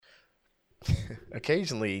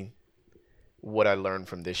occasionally, what I learned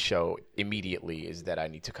from this show immediately is that I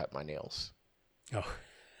need to cut my nails Oh,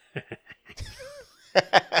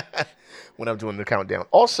 when I'm doing the countdown.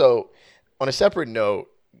 Also, on a separate note,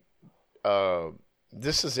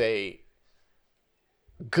 this is a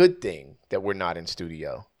good thing that we're not in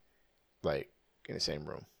studio, like in the same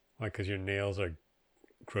room. like because your nails are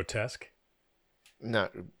grotesque.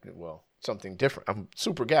 Not well, something different. I'm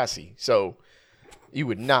super gassy, so you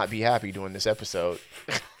would not be happy doing this episode.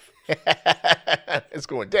 It's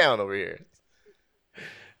going down over here.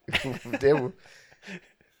 If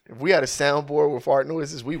we had a soundboard with fart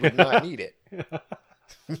noises, we would not need it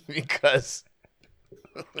because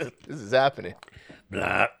this is happening.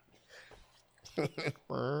 Blah.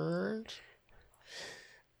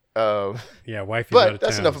 Yeah, wifey's out But of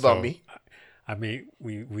that's town, enough about so, me. I mean,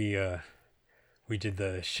 we did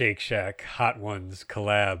the Shake Shack Hot Ones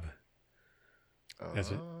collab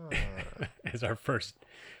as as our first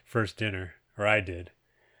dinner, or I did.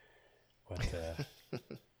 But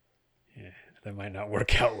yeah, that might not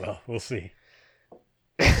work out well. We'll see.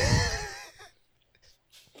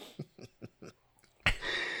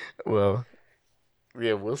 Well,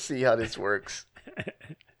 yeah, we'll see how this works.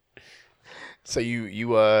 So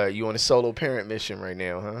you on a solo parent mission right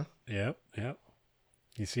now, huh? Yep.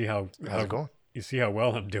 You see how How's it going? You see how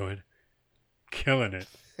well I'm doing. Killing it.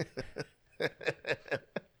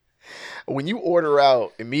 When you order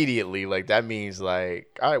out immediately, like that means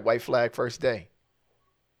like, all right, white flag first day.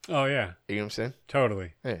 Oh yeah, You know what I'm saying?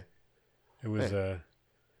 totally. Yeah. It was yeah.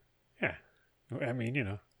 I mean,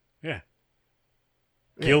 yeah. Yeah.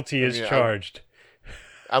 Guilty as I mean, charged.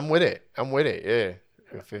 I'm with it. Yeah.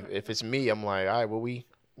 If it's me, I'm like, all right, what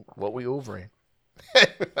we overing?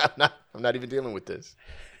 I'm not even dealing with this.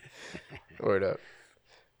 Word up.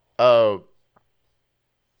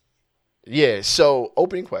 Yeah. So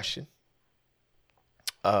opening question.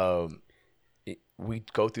 We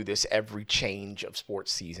go through this every change of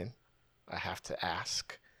sports season. I have to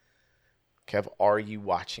ask, Kev, are you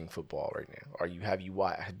watching football right now?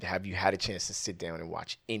 Have you had a chance to sit down and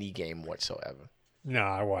watch any game whatsoever? No,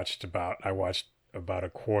 I watched about a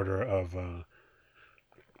quarter of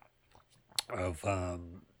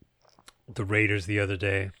the Raiders the other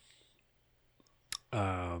day.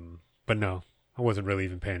 But no, I wasn't really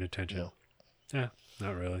even paying attention. No. Yeah,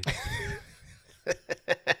 not really.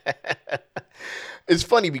 It's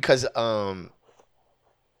funny because I'm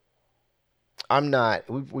not.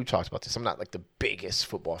 We've talked about this. I'm not like the biggest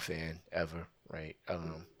football fan ever, right?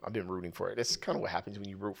 I've been rooting for it. That's kind of what happens when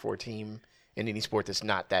you root for a team in any sport that's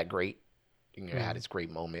not that great. You know, it had its great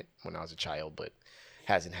moment when I was a child, but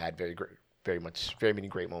hasn't had very many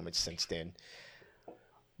great moments since then.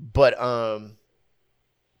 But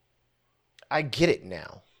I get it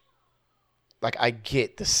now. Like, I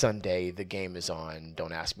get the Sunday, the game is on,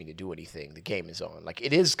 don't ask me to do anything, the game is on. Like,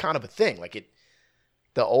 it is kind of a thing. Like,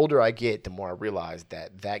 the older I get, the more I realize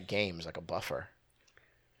that game is like a buffer.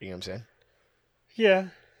 You know what I'm saying? Yeah,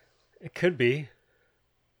 it could be.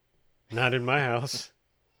 Not in my house.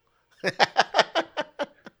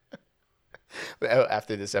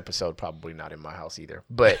 After this episode, probably not in my house either.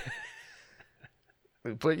 But,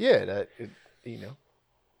 but yeah,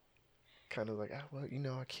 kind of like, well,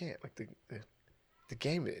 I can't. Like, the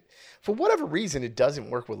game, for whatever reason, it doesn't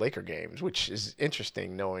work with Laker games, which is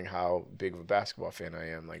interesting knowing how big of a basketball fan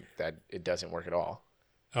I am. Like, that it doesn't work at all.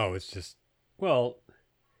 Oh, it's just, well,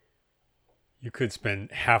 you could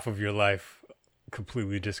spend half of your life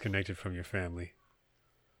completely disconnected from your family.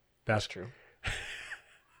 That's true.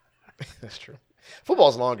 That's true.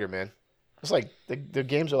 Football's longer, man. It's like the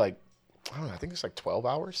games are like, I don't know, I think it's like 12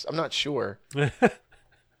 hours. I'm not sure. Oh,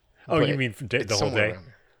 But you mean the it's whole somewhere day? around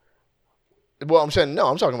there. Well, I'm saying, no,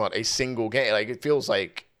 I'm talking about a single game. Like, it feels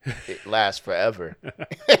like it lasts forever.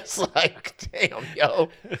 It's like, damn, yo.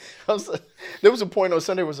 There was a point on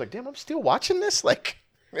Sunday where I was like, damn, I'm still watching this? Like,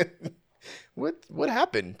 what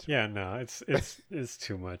happened? Yeah, no, it's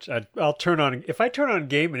too much. I'll turn on, if I turn on a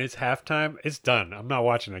game and it's halftime, it's done. I'm not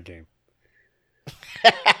watching that game.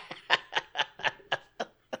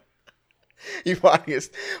 You probably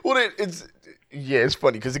it's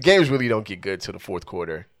funny because the games really don't get good till the fourth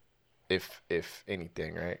quarter, if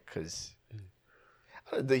anything, right? Because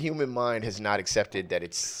the human mind has not accepted that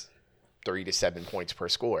it's 3 to 7 points per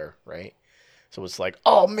score, right? So it's like,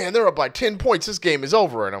 oh man, they're up by 10 points. This game is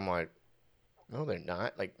over, and I'm like, no, they're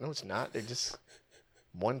not. Like, no, it's not. They're just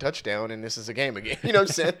one touchdown, and this is a game again. You know what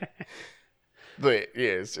I'm saying? But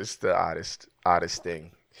yeah, it's just the oddest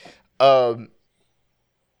thing.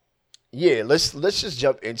 Yeah, let's just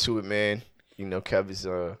jump into it, man. You know, Kev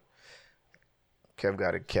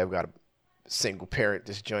got a single parent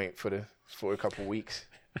this joint for for a couple weeks.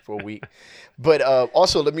 For a week. But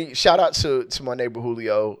also, let me shout out to my neighbor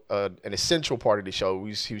Julio, an essential part of the show.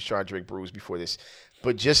 He was trying to drink brews before this.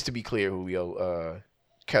 But just to be clear, Julio,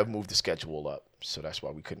 Kev moved the schedule up. So that's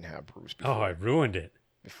why we couldn't have brews before. Oh, I ruined it.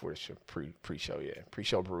 Before the show, pre-show, yeah.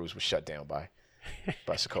 Pre-show brews was shut down by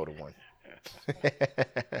Sakota 1.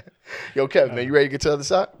 Yo, Kev, man, you ready to get to the other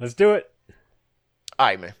side? Let's do it. All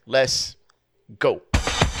right, man. Let's go.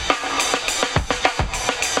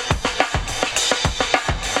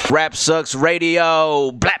 Rap Sucks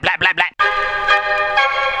Radio. Blah, blah, blah, blah.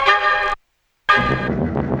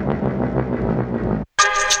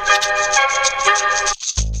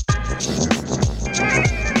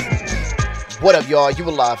 What up, y'all? You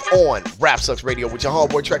alive on Rap Sucks Radio with your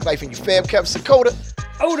homeboy Track Life and your fam, Kev Sakota.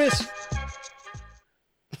 Otis.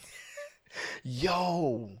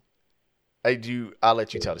 Yo. I'll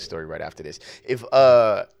let you tell the story right after this.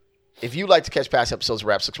 If you'd like to catch past episodes of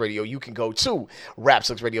Rap Sucks Radio, you can go to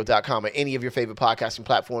rapsucksradio.com or any of your favorite podcasting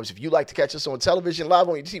platforms. If you'd like to catch us on television, live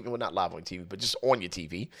on your TV, well, not live on TV, but just on your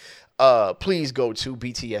TV, please go to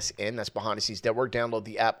BTSN. That's Behind the Scenes Network. Download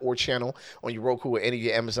the app or channel on your Roku or any of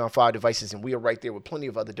your Amazon Fire devices, and we are right there with plenty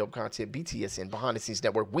of other dope content. BTSN, Behind the Scenes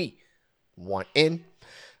Network. We want in.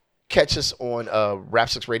 Catch us on Rap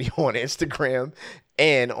Sucks Radio on Instagram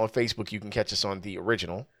and on Facebook. You can catch us on the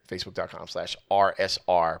original.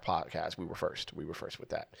 Facebook.com/RSR podcast. We were first with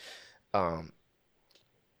that.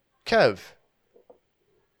 Kev,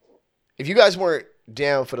 if you guys weren't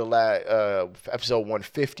down for the last episode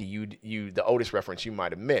 150, the Otis reference you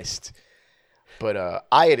might have missed. But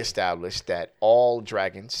I had established that all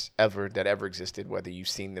dragons that ever existed, whether you've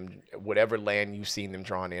seen them, whatever land you've seen them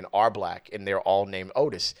drawn in, are black, and they're all named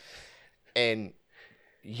Otis. And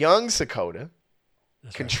young Sakota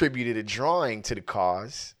contributed a drawing to the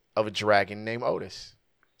cause of a dragon named Otis.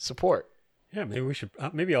 Support. Yeah, maybe we should.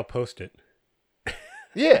 Maybe I'll post it.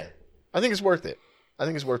 Yeah, I think it's worth it. I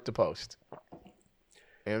think it's worth the post. You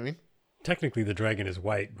know what I mean? Technically, the dragon is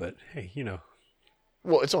white, but hey, you know.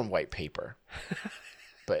 Well, it's on white paper.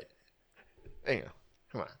 But, come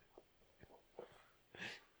on.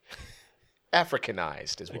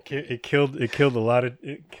 Africanized as well. It killed a lot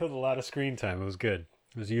of screen time. It was good.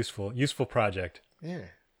 It was useful project. Yeah.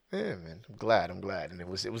 Yeah, man. I'm glad. And it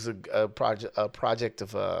was a project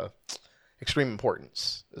of extreme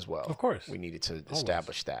importance as well. Of course. We needed to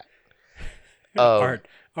establish that. Art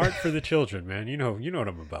for the children, man. You know what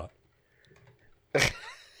I'm about.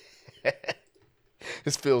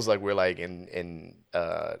 This feels like we're like in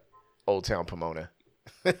Old Town Pomona.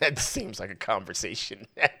 That seems like a conversation.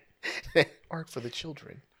 Art for the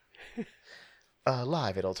children.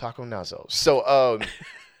 Live at El Taco Nazo. So,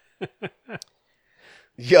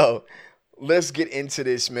 yo, let's get into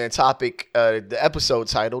this, man. Topic, the episode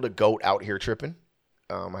title, The GOAT Out Here Tripping.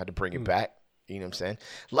 I had to bring it back. You know what I'm saying?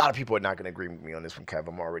 A lot of people are not going to agree with me on this one, Kev.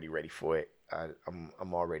 I'm already ready for it.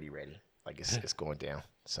 I'm already ready. Like, it's going down.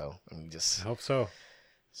 So, let me just... I hope so.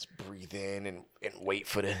 Just breathe in and wait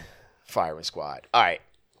for the firing squad. All right.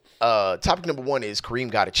 Topic number 1 is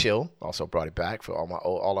Kareem Gotta Chill. Also brought it back for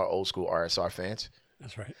all our old school RSR fans.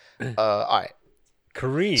 That's right. All right.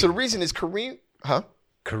 Kareem. So the reason is Kareem, huh?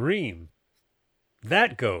 Kareem.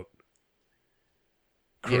 That GOAT.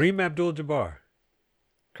 Kareem Abdul-Jabbar.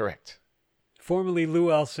 Correct. Formerly Lou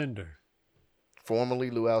Alcindor.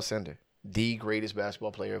 The greatest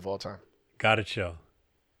basketball player of all time. Gotta chill.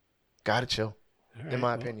 Gotta chill. Right, in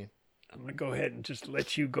my opinion. I'm going to go ahead and just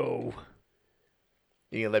let you go.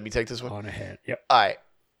 You gonna let me take this one? On ahead. Yep. All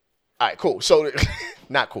right, cool. So,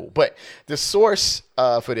 not cool, but the source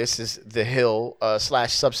for this is The Hill /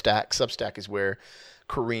 Substack. Substack is where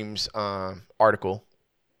Kareem's article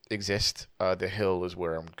exists. The Hill is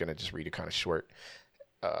where I'm gonna just read a kind of short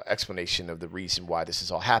explanation of the reason why this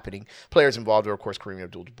is all happening. Players involved are, of course, Kareem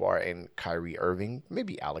Abdul-Jabbar and Kyrie Irving,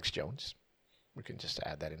 maybe Alex Jones. We can just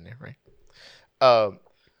add that in there, right?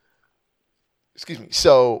 Excuse me.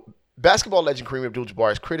 So, basketball legend Kareem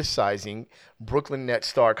Abdul-Jabbar is criticizing Brooklyn Nets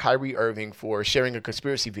star Kyrie Irving for sharing a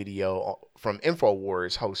conspiracy video from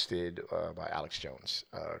InfoWars hosted by Alex Jones,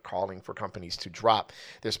 calling for companies to drop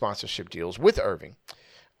their sponsorship deals with Irving.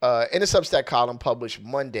 In a Substack column published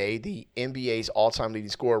Monday, the NBA's all-time leading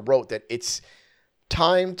scorer wrote that it's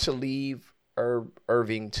time to leave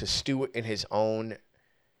Irving to stew in his own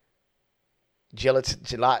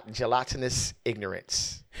gelatinous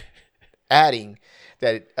ignorance, adding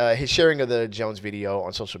that his sharing of the Jones video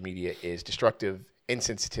on social media is destructive,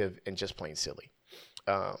 insensitive, and just plain silly.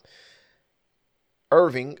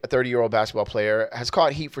 Irving, a 30-year-old basketball player, has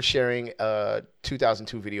caught heat for sharing a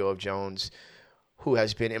 2002 video of Jones, who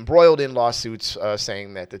has been embroiled in lawsuits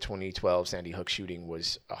saying that the 2012 Sandy Hook shooting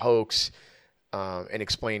was a hoax, and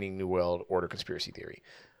explaining New World Order conspiracy theory.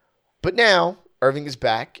 But now Irving is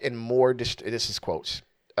back and more. This is quotes.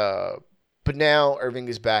 But now Irving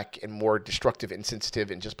is back and more destructive, insensitive,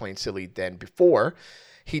 and just plain silly than before.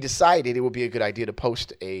 He decided it would be a good idea to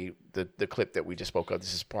post the clip that we just spoke of.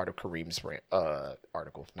 This is part of Kareem's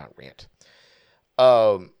article, not rant.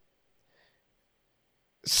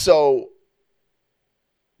 So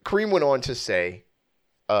Kareem went on to say,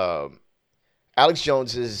 Alex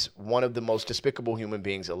Jones is one of the most despicable human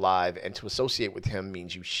beings alive, and to associate with him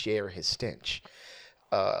means you share his stench.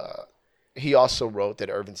 He also wrote that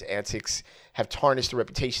Irving's antics have tarnished the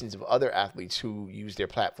reputations of other athletes who use their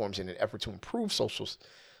platforms in an effort to improve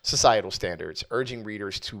societal standards, urging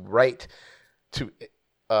readers to write to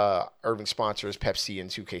Irving sponsors Pepsi and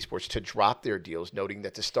 2K Sports to drop their deals, noting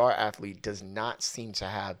that the star athlete does not seem to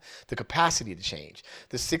have the capacity to change.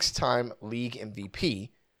 The 6-time league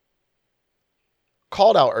MVP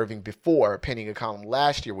called out Irving before, penning a column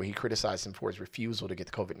last year where he criticized him for his refusal to get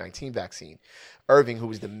the COVID-19 vaccine. Irving, who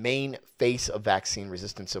was the main face of vaccine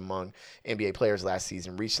resistance among NBA players last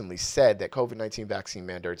season, recently said that COVID-19 vaccine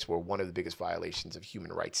mandates were one of the biggest violations of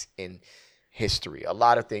human rights in history. A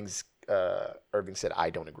lot of things Irving said I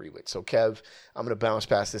don't agree with. So, Kev, I'm going to bounce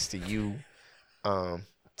past this to you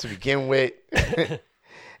to begin with.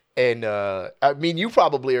 And, I mean, you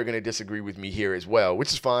probably are going to disagree with me here as well,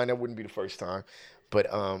 which is fine. That wouldn't be the first time. But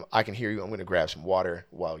I can hear you. I'm going to grab some water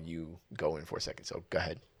while you go in for a second. So go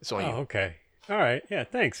ahead. It's on you. Oh, okay. All right. Yeah,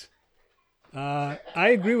 thanks. I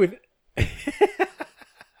agree with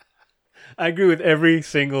I agree with every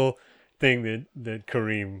single thing that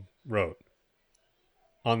Kareem wrote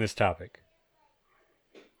on this topic.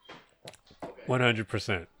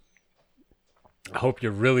 100%. I hope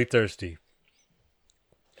you're really thirsty.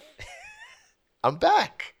 I'm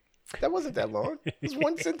back. That wasn't that long. It was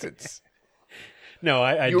one sentence. No,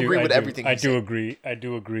 I do agree with everything. I do agree. I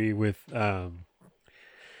do agree with. I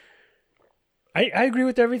agree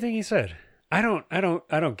with everything he said. I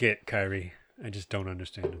don't get Kyrie. I just don't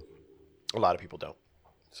understand him. A lot of people don't.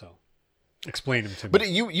 So, explain him to me. But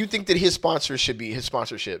you think that his sponsorship,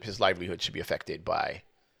 his livelihood should be affected by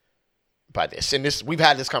this? And this, we've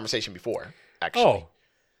had this conversation before, actually.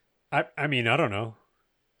 Oh, I mean, I don't know.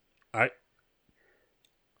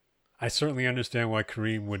 I certainly understand why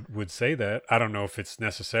Kareem would say that. I don't know if it's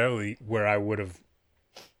necessarily where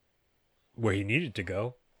he needed to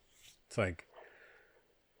go. It's like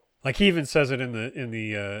he even says it in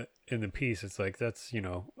the piece. It's like that's,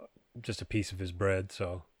 just a piece of his bread.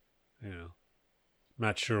 So, I'm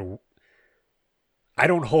not sure. I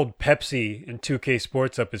don't hold Pepsi and 2K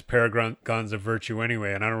Sports up as paragons of virtue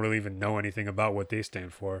anyway, and I don't really even know anything about what they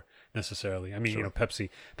stand for necessarily. I mean, sure.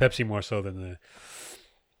 Pepsi more so than the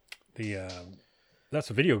that's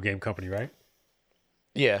a video game company, right?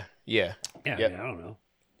 Yeah. Yeah, yep. I mean, I don't know.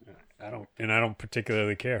 I don't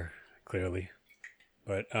particularly care, clearly,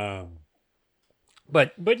 but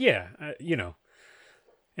yeah,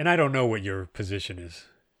 and I don't know what your position is.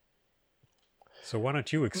 So why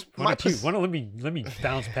don't you let me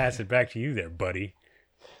bounce pass it back to you there, buddy.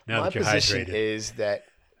 Now that you're hydrated. My position is that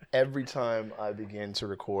every time I begin to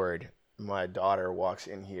record, my daughter walks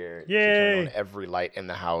in here to turn on every light in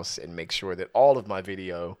the house and make sure that all of my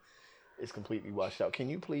video is completely washed out. Can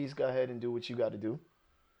you please go ahead and do what you got to do?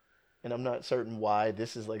 And I'm not certain why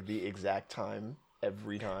this is like the exact time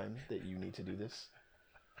every time that you need to do this.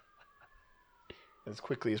 As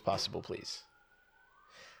quickly as possible, please.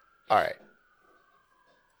 All right.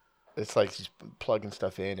 It's like she's plugging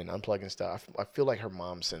stuff in and unplugging stuff. I feel like her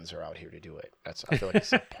mom sends her out here to do it. I feel like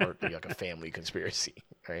it's partly like a family conspiracy,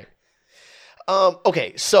 right?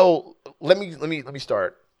 Okay, so let me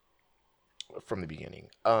start from the beginning.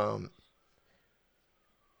 I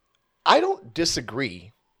don't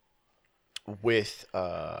disagree with,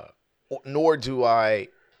 nor do I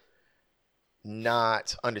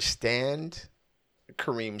not understand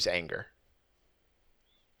Kareem's anger.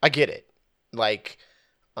 I get it. Like,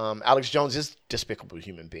 Alex Jones is a despicable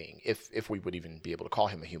human being, if we would even be able to call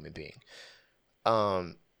him a human being.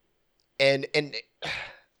 And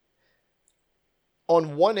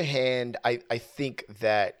on one hand, I think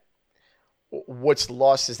that what's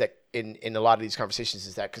lost is that in a lot of these conversations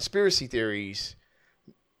is that conspiracy theories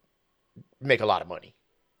make a lot of money,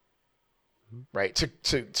 right?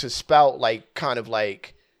 To spout like kind of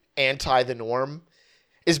like anti the norm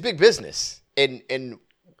is big business, and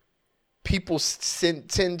people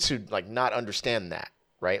tend to like not understand that,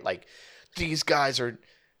 right? Like these guys are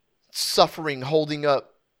suffering, holding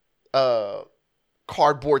up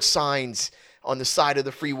cardboard signs on the side of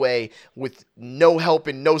the freeway with no help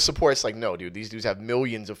and no support. It's like, no, dude, these dudes have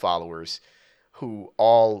millions of followers who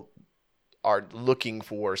all are looking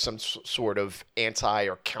for some sort of anti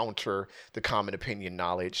or counter the common opinion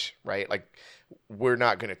knowledge, right? Like, we're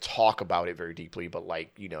not going to talk about it very deeply, but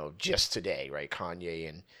like, you know, just today, right? Kanye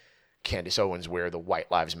and Candace Owens wear the White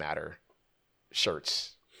Lives Matter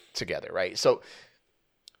shirts together, right? So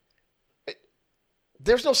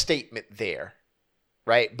there's no statement there,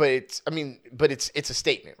 right? But it's a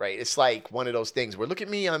statement, right? It's like one of those things where, look at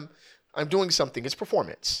me, I'm doing something. It's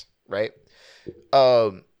performance, right?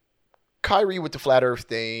 Kyrie with the flat earth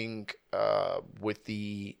thing, with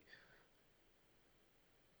the,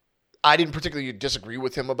 I didn't particularly disagree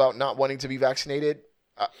with him about not wanting to be vaccinated.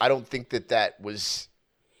 I don't think that was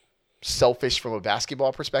selfish from a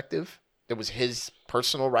basketball perspective. It was his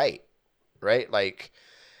personal right? Like,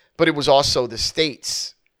 but it was also the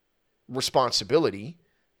state's responsibility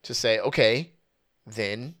to say, okay,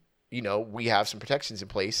 then, you know, we have some protections in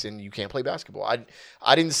place and you can't play basketball.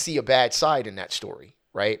 I didn't see a bad side in that story,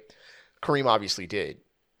 right? Kareem obviously did.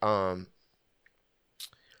 So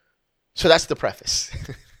that's the preface.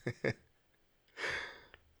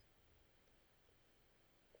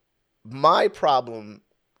 My problem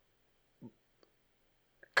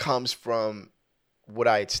comes from what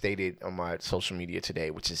I had stated on my social media today,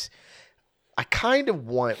 which is I kind of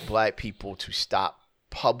want black people to stop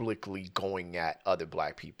publicly going at other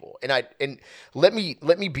black people. And let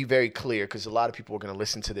me be very clear, because a lot of people are going to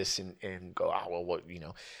listen to this and go, oh, well, what, you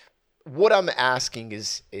know, what I'm asking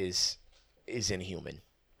is inhuman,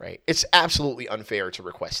 right? It's absolutely unfair to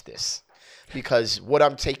request this, because what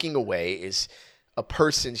I'm taking away is a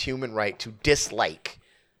person's human right to dislike,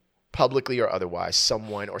 publicly or otherwise,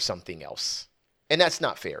 someone or something else. And that's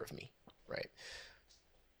not fair of me, right?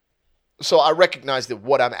 So I recognize that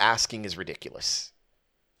what I'm asking is ridiculous.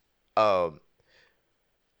 But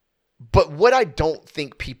what I don't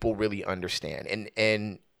think people really understand,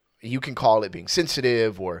 and you can call it being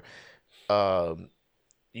sensitive or,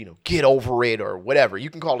 you know, get over it or whatever. You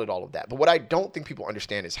can call it all of that. But what I don't think people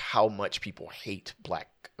understand is how much people hate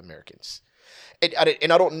black Americans. And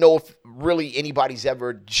I don't know if really anybody's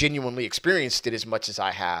ever genuinely experienced it as much as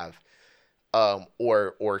I have,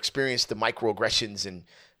 or experienced the microaggressions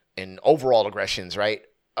and overall aggressions, right,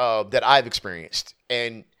 that I've experienced.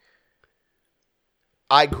 And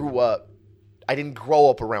I didn't grow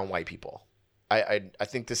up around white people. I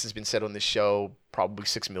think this has been said on this show probably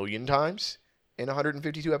 6 million times in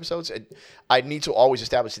 152 episodes. I need to always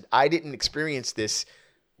establish that I didn't experience this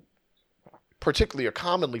particularly or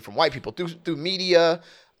commonly from white people through media.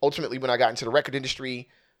 Ultimately, when I got into the record industry,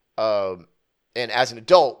 and as an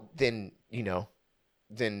adult, then, you know,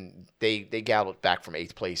 then they galloped back from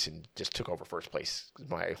 8th place and just took over 1st place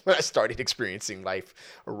when I started experiencing life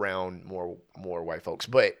around more white folks.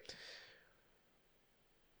 But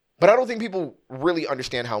I don't think people really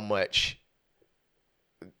understand how much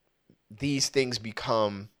these things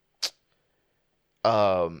become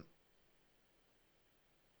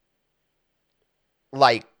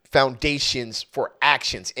like foundations for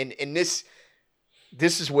actions. And this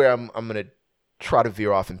is where I'm going to try to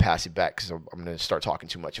veer off and pass it back, because I'm going to start talking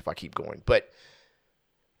too much if I keep going. But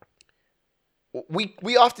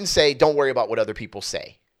we often say, don't worry about what other people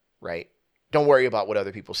say, right? Don't worry about what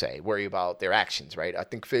other people say. Worry about their actions, right? I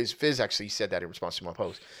think Fizz actually said that in response to my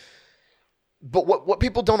post. But what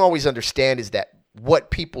people don't always understand is that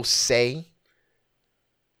what people say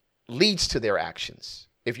leads to their actions.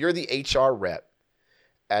 If you're the HR rep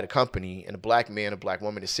at a company and a black man, a black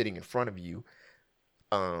woman is sitting in front of you,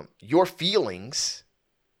 your feelings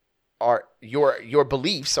are, your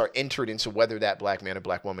beliefs are entered into whether that black man or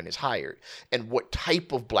black woman is hired. And what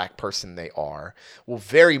type of black person they are will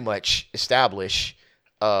very much establish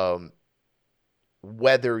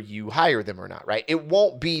whether you hire them or not, right? It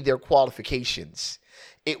won't be their qualifications.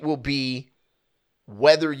 It will be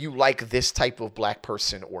whether you like this type of black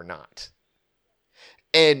person or not.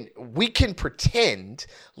 And we can pretend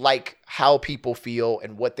like how people feel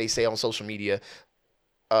and what they say on social media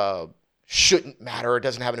shouldn't matter or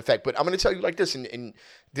doesn't have an effect. But I'm going to tell you like this, and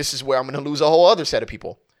this is where I'm going to lose a whole other set of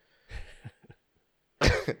people.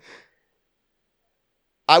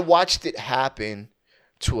 I watched it happen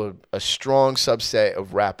to a strong subset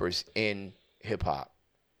of rappers in hip-hop,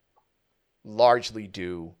 largely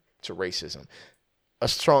due to racism. A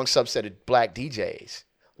strong subset of black DJs,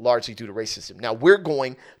 largely due to racism. Now we're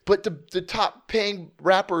going, but the top paying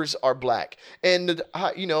rappers are black, and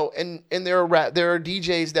you know, and there are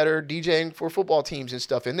DJs that are DJing for football teams and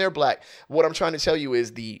stuff, and they're black. What I'm trying to tell you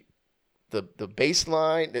is the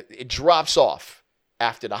baseline, it drops off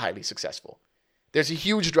after the highly successful. There's a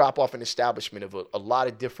huge drop off in establishment of a lot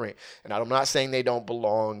of different, and I'm not saying they don't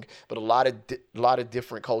belong, but a lot of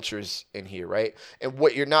different cultures in here, right? And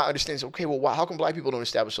what you're not understanding is, okay, well, how come black people don't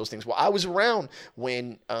establish those things? Well, I was around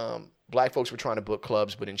when black folks were trying to book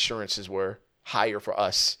clubs, but insurances were higher for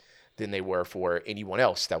us than they were for anyone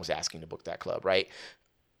else that was asking to book that club, right?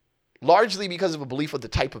 Largely because of a belief of the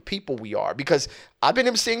type of people we are. Because I've been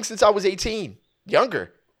emceeing since I was 18,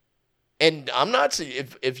 younger. And I'm not saying,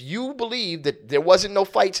 if you believe that there wasn't no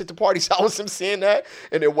fights at the parties, I was emceeing that,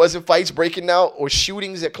 and there wasn't fights breaking out or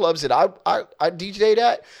shootings at clubs that I DJ'd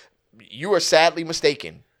at, you are sadly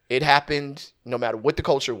mistaken. It happened no matter what the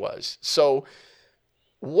culture was. So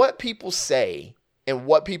what people say and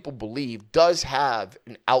what people believe does have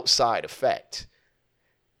an outside effect.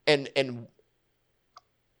 And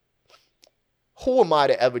who am I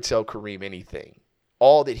to ever tell Kareem anything?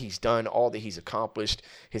 All that he's done, all that he's accomplished,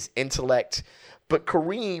 his intellect. But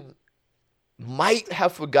Kareem might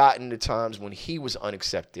have forgotten the times when he was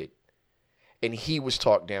unaccepted and he was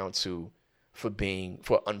talked down to for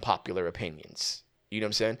unpopular opinions. You know what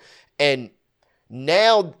I'm saying? And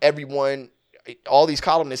now everyone, all these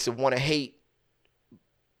columnists that want to hate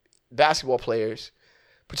basketball players,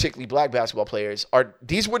 particularly black basketball players,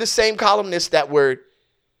 these were the same columnists that were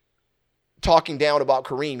talking down about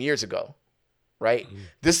Kareem years ago. Right? Mm-hmm.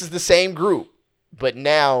 This is the same group, but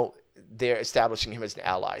now they're establishing him as an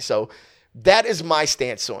ally. So that is my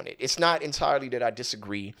stance on it. It's not entirely that I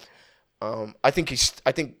disagree. I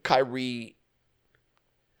think Kyrie,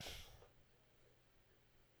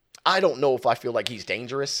 I don't know if I feel like he's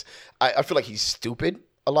dangerous. I feel like he's stupid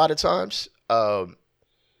a lot of times. I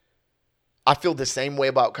feel the same way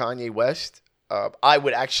about Kanye West. I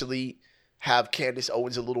would actually have Candace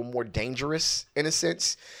Owens a little more dangerous in a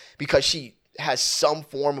sense because she has some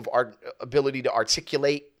form of ability to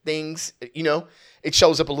articulate things. You know, it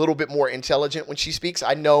shows up a little bit more intelligent when she speaks.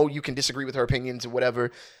 I know you can disagree with her opinions or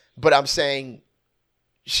whatever, but I'm saying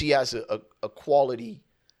she has a quality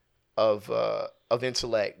of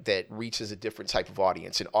intellect that reaches a different type of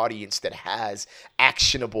audience, an audience that has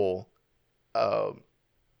actionable, that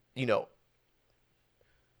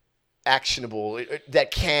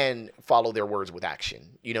can follow their words with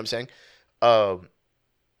action. You know what I'm saying?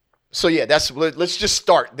 So yeah, let's just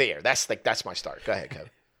start there. That's my start. Go ahead, Kevin.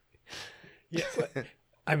 Yeah,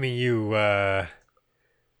 I mean, you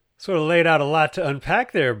sort of laid out a lot to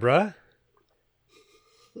unpack there, bruh.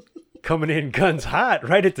 Coming in guns hot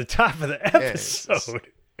right at the top of the episode.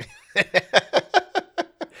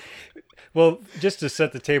 Well, just to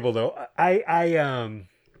set the table though, I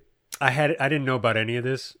didn't know about any of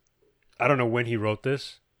this. I don't know when he wrote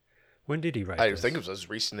this. When did he write this? I think it was as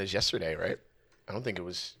recent as yesterday, right? I don't think it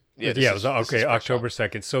was. Yeah, it was okay. October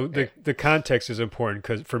 2nd. So the context is important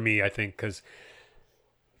because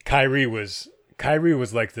Kyrie was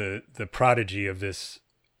like the prodigy of this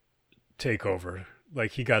takeover.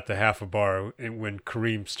 Like he got the half a bar when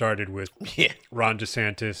Kareem started with Ron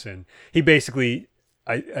DeSantis, and he basically,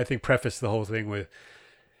 I think, prefaced the whole thing with,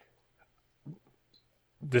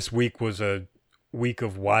 this week was a week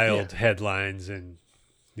of wild headlines, and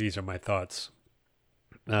these are my thoughts.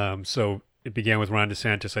 So it began with Ron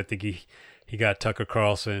DeSantis. I think he got Tucker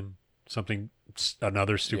Carlson,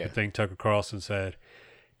 another stupid thing Tucker Carlson said,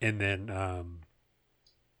 and then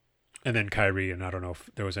Kyrie, and I don't know if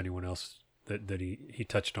there was anyone else that he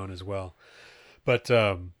touched on as well. But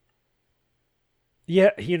yeah,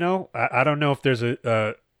 I don't know if there's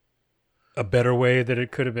a better way that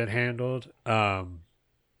it could have been handled.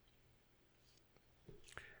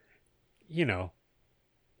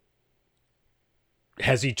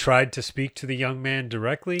 Has he tried to speak to the young man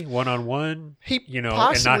directly, one-on-one? And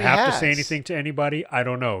not have to say anything to anybody? I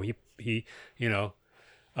don't know. He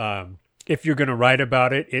if you're going to write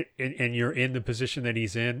about it, and you're in the position that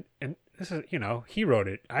he's in, and this is, he wrote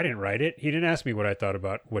it. I didn't write it. He didn't ask me what I thought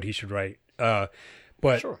about what he should write. But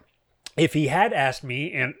sure. If he had asked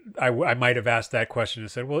me, and I might have asked that question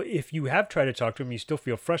and said, well, if you have tried to talk to him, you still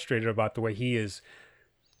feel frustrated about the way he is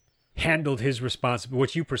handled his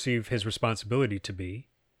what you perceive his responsibility to be.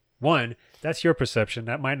 One, that's your perception.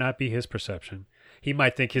 That might not be his perception. He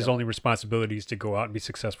might think his only responsibility is to go out and be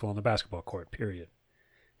successful on the basketball court, period.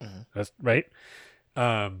 Mm-hmm. That's right.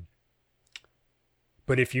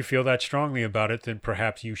 But if you feel that strongly about it, then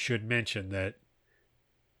perhaps you should mention that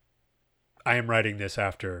I am writing this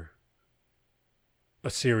after a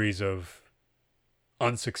series of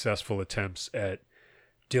unsuccessful attempts at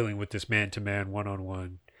dealing with this man-to-man,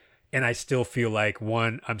 one-on-one. And I still feel like,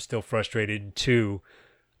 one, I'm still frustrated, and two,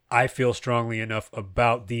 I feel strongly enough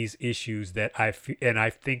about these issues that I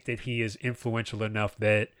think that he is influential enough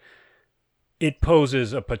that it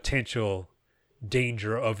poses a potential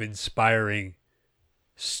danger of inspiring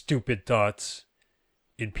stupid thoughts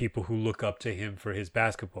in people who look up to him for his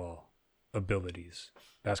basketball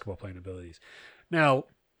playing abilities. Now,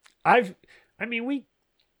 we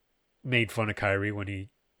made fun of Kyrie when he,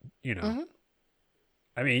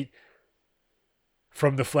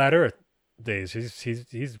 from the Flat Earth days,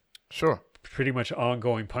 he's Sure. pretty much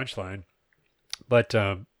ongoing punchline. But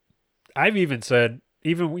I've even said,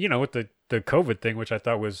 with the COVID thing, which I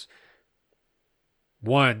thought was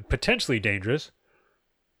one potentially dangerous,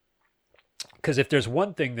 because if there's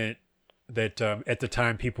one thing that at the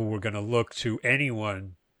time people were going to look to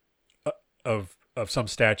anyone of some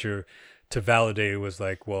stature to validate, it was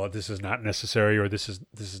like, well, this is not necessary, or this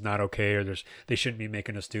is not okay, or they shouldn't be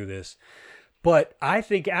making us do this. But I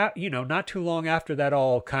think, not too long after that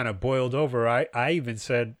all kind of boiled over, I even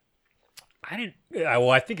said, I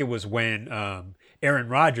think it was when Aaron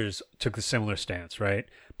Rodgers took a similar stance, right?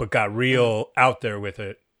 But got real out there with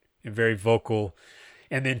it and very vocal,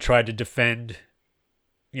 and then tried to defend,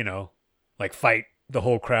 fight the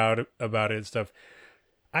whole crowd about it and stuff.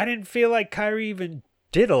 I didn't feel like Kyrie even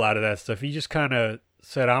did a lot of that stuff. He just kind of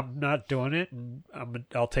said, I'm not doing it, and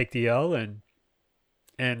I'll take the L, and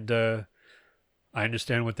I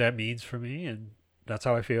understand what that means for me, and that's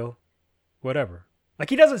how I feel. Whatever. Like,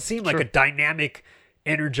 he doesn't seem like a dynamic,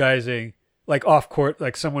 energizing, like off court,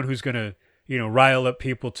 like someone who's gonna, rile up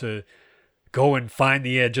people to go and find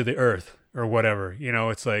the edge of the earth or whatever.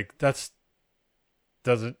 It's like that's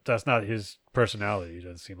not his personality. It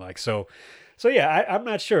doesn't seem like so. Yeah, I'm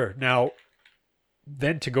not sure now.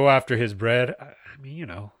 Then to go after his bread,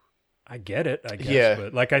 I get it, I guess. Yeah.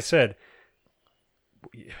 But like I said,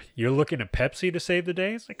 you're looking at Pepsi to save the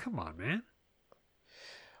day? It's like, come on, man.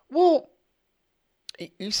 Well,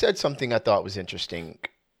 you said something I thought was interesting.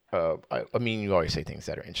 You always say things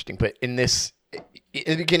that are interesting, but in the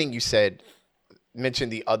beginning, you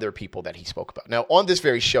mentioned the other people that he spoke about. Now, on this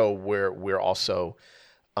very show, we're also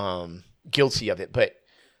guilty of it, but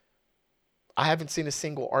I haven't seen a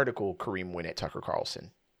single article Kareem win at Tucker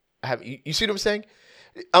Carlson. You see what I'm saying?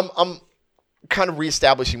 I'm kind of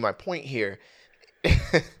reestablishing my point here.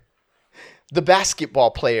 The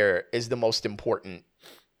basketball player is the most important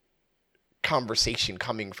conversation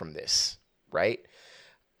coming from this, right?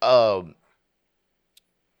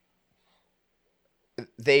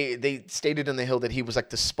 They stated on the Hill that he was like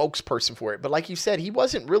the spokesperson for it, but like you said, he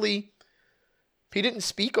didn't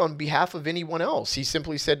speak on behalf of anyone else. He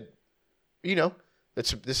simply said,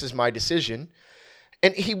 this is my decision.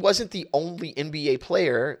 And he wasn't the only NBA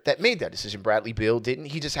player that made that decision. Bradley Beal didn't.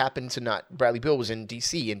 He just happened to not. Bradley Beal was in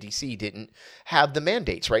D.C., and D.C. didn't have the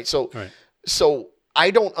mandates, right? So I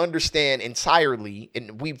don't understand entirely,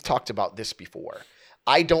 and we've talked about this before.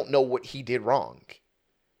 I don't know what he did wrong.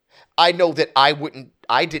 I know that I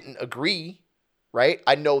didn't agree, right?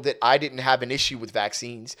 I know that I didn't have an issue with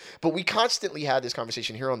vaccines, but we constantly have this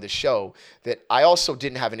conversation here on this show that I also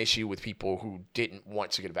didn't have an issue with people who didn't want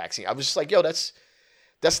to get a vaccine. I was just like, yo, that's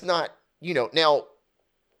not, now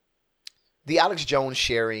the Alex Jones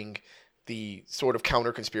sharing the sort of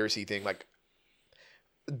counter conspiracy thing, like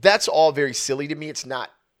that's all very silly to me. It's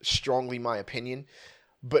not strongly my opinion,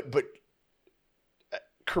 but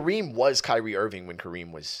Kareem was Kyrie Irving when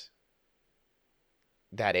Kareem was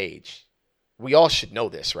that age. We all should know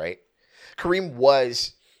this, right? Kareem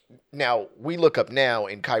was. Now, we look up now,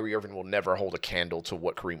 and Kyrie Irving will never hold a candle to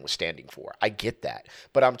what Kareem was standing for. I get that.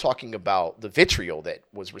 But I'm talking about the vitriol that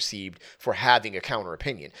was received for having a counter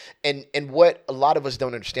opinion. And what a lot of us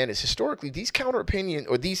don't understand is historically, these counter opinion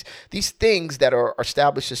or these things that are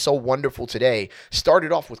established as so wonderful today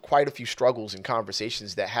started off with quite a few struggles and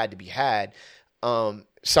conversations that had to be had.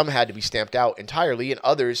 Some had to be stamped out entirely, and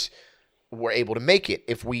others were able to make it.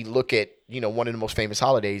 If we look at, one of the most famous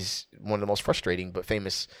holidays, one of the most frustrating but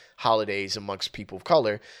famous holidays amongst people of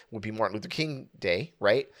color would be Martin Luther King Day,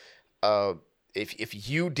 right? If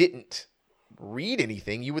you didn't read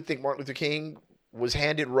anything, you would think Martin Luther King was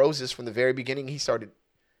handed roses from the very beginning. From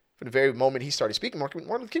the very moment he started speaking, Martin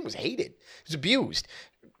Luther King was hated. He was abused.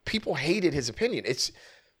 People hated his opinion. It's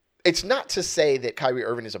not to say that Kyrie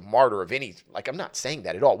Irving is a martyr of any, like, I'm not saying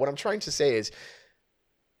that at all. What I'm trying to say is,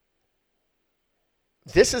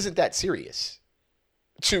 this isn't that serious.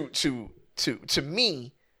 To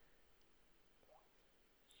me,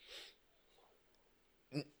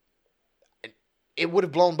 it would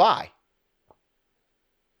have blown by.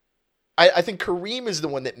 I think Kareem is the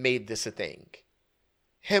one that made this a thing.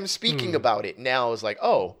 Him speaking about it now is like,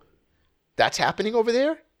 oh, that's happening over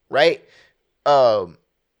there, right? So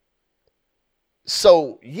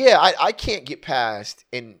yeah, I can't get past,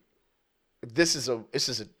 and this is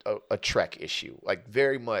a Trek issue, like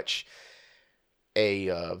very much.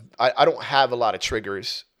 I don't have a lot of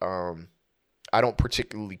triggers. I don't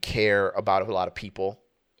particularly care about a lot of people.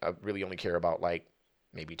 I really only care about like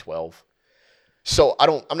maybe 12. So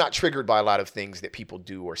I'm not triggered by a lot of things that people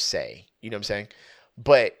do or say. You know what I'm saying?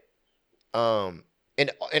 But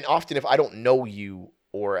and often if I don't know you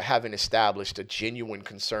or haven't established a genuine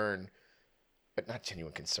concern, but not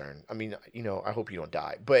genuine concern. I mean, I hope you don't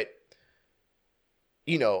die, but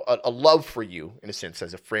a love for you in a sense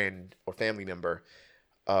as a friend or family member.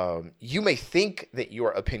 You may think that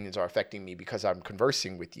your opinions are affecting me because I'm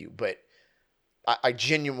conversing with you, but I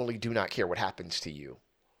genuinely do not care what happens to you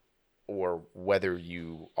or whether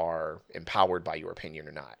you are empowered by your opinion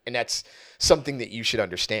or not. And that's something that you should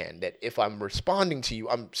understand, that if I'm responding to you,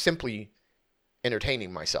 I'm simply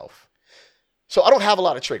entertaining myself. So I don't have a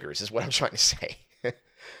lot of triggers is what I'm trying to say.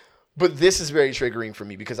 But this is very triggering for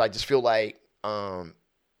me because I just feel like I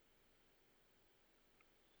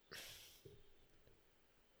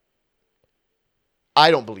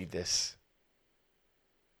don't believe this.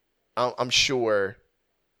 I'm sure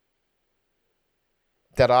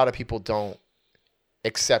that a lot of people don't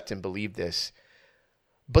accept and believe this.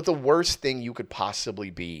 But the worst thing you could possibly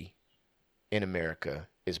be in America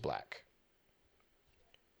is black.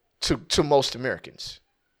 To most Americans,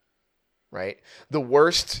 right? The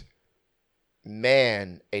worst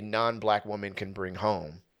man a non-black woman can bring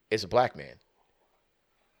home is a black man.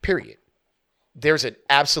 Period. There's an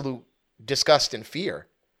absolute disgust and fear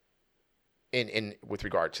in with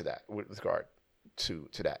regard to that. With regard to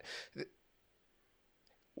that,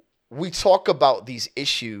 we talk about these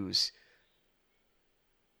issues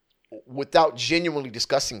without genuinely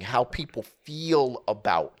discussing how people feel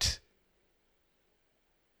about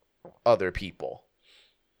other people.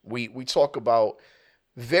 We talk about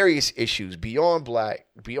various issues beyond black,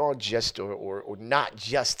 beyond just or not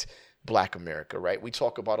just Black America, right? We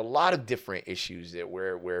talk about a lot of different issues that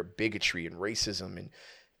where bigotry and racism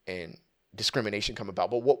and discrimination come about.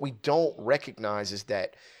 But what we don't recognize is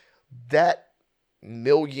that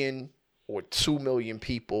 1,000,000 or 2,000,000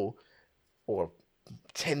 people or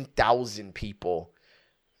 10,000 people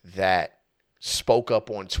that spoke up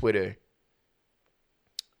on Twitter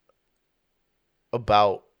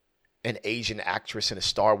about an Asian actress in a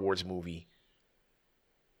Star Wars movie,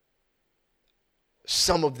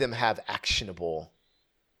 some of them have actionable,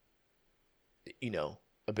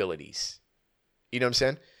 abilities. You know what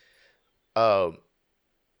I'm saying?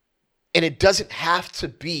 And it doesn't have to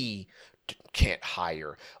be can't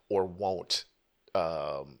hire or won't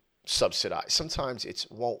subsidize. Sometimes it's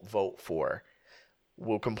won't vote for,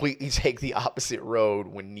 will completely take the opposite road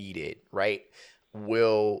when needed, right?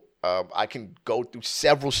 I can go through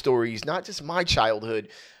several stories, not just my childhood,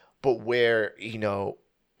 but where,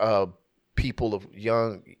 people of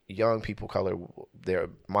young people color, they're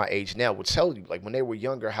my age now, would tell you, like when they were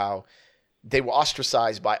younger, how they were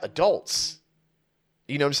ostracized by adults.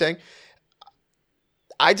 You know what I'm saying?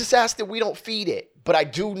 I just ask that we don't feed it, but I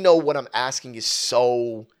do know what I'm asking is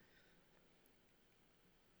so,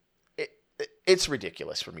 it's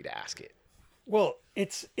ridiculous for me to ask it. Well,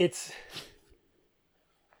 it's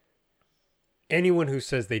anyone who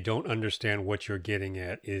says they don't understand what you're getting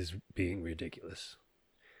at is being ridiculous.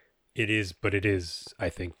 It is, I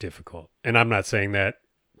think, difficult. And I'm not saying that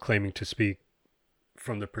claiming to speak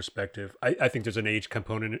from the perspective. I think there's an age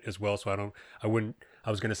component as well. So I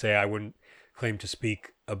was going to say I wouldn't claim to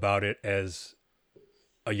speak about it as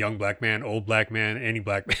a young black man, old black man, any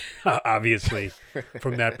black man, obviously,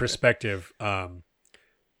 from that perspective.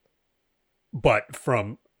 But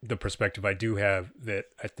from the perspective I do have, that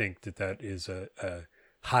I think that is a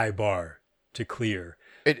high bar to clear.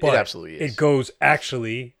 It absolutely is. It goes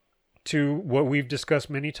actually to what we've discussed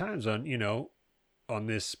many times on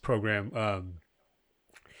this program.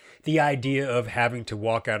 The idea of having to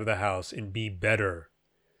walk out of the house and be better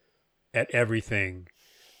at everything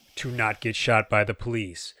to not get shot by the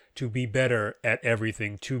police, to be better at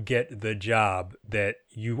everything, to get the job that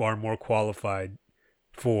you are more qualified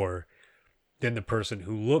for than the person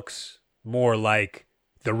who looks more like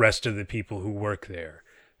the rest of the people who work there,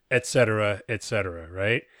 et cetera,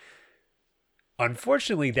 right?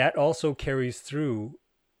 Unfortunately, that also carries through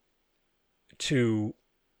to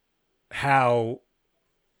how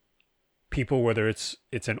people, whether it's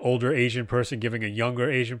an older Asian person giving a younger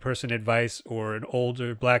Asian person advice, or an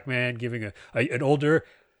older black man giving an older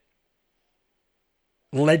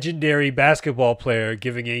legendary basketball player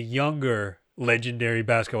giving a younger legendary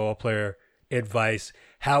basketball player advice,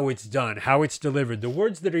 how it's done, how it's delivered, the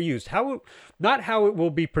words that are used, not how it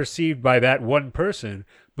will be perceived by that one person,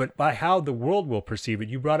 but by how the world will perceive it.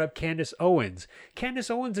 You brought up Candace Owens. Candace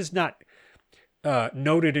Owens is not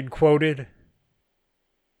noted and quoted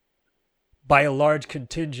by a large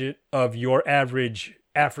contingent of your average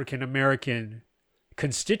African American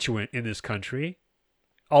constituent in this country,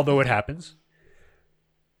 although it happens.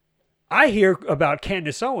 I hear about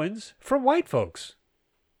Candace Owens from white folks.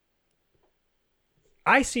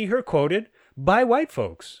 I see her quoted by white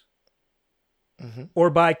folks or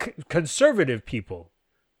by conservative people,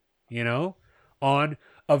 you know, on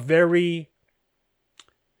a very,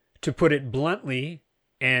 to put it bluntly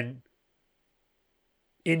and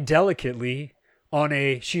indelicately, on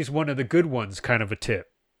a she's one of the good ones kind of a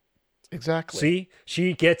tip. Exactly. See,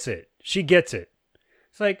 she gets it. She gets it.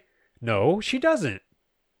 It's like, no, she doesn't.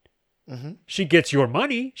 She gets your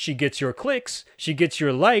money. She gets your clicks. She gets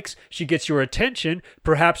your likes. She gets your attention.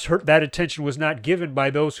 Perhaps that attention was not given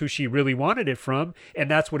by those who she really wanted it from,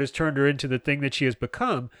 and that's what has turned her into the thing that she has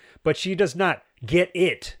become. But she does not get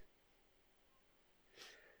it.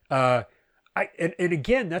 And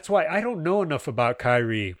again, that's why I don't know enough about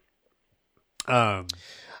Kyrie to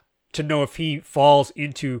know if he falls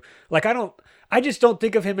into, like, I just don't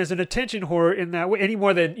think of him as an attention whore in that way any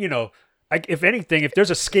more than, you know, if anything, if there's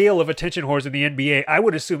a scale of attention whores in the NBA, I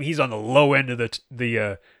would assume he's on the low end of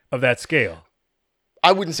of that scale.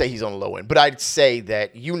 I wouldn't say he's on the low end, but I'd say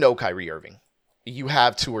that you know Kyrie Irving. You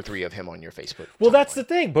have 2 or 3 of him on your Facebook. Well, that's the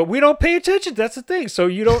thing, but we don't pay attention. That's the thing. So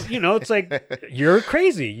you don't, you know, it's like you're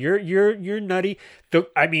crazy. You're nutty.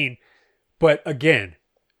 But again,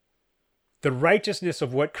 the righteousness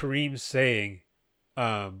of what Kareem's saying,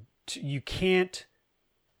 you can't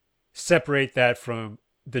separate that from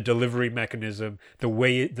the delivery mechanism, the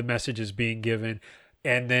way the message is being given,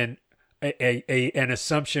 and then an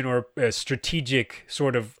assumption or a strategic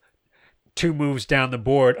sort of 2 moves down the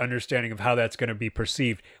board understanding of how that's going to be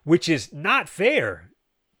perceived, which is not fair.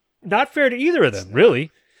 Not fair to either of them,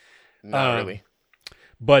 really. Not really.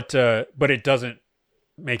 But it doesn't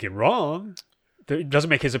make it wrong. It doesn't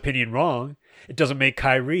make his opinion wrong. It doesn't make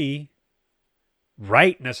Kyrie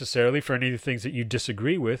right necessarily for any of the things that you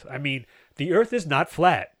disagree with. I mean, the earth is not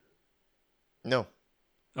flat. No.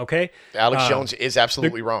 Okay? Alex Jones is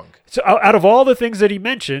absolutely wrong. So out of all the things that he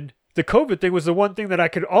mentioned, the COVID thing was the one thing that I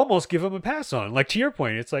could almost give him a pass on. Like, to your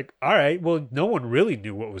point, it's like, all right, well, no one really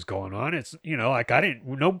knew what was going on. It's, you know, like, I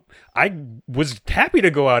was happy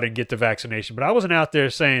to go out and get the vaccination, but I wasn't out there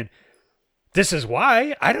saying, this is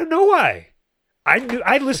why. I don't know why.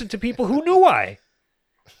 I listened to people who knew why.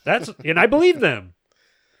 And I believe them.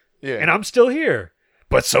 Yeah. And I'm still here.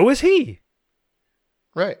 But so is he.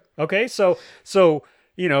 Right. Okay, so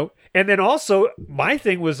you know, and then also my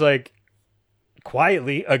thing was like,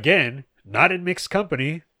 quietly, again, not in mixed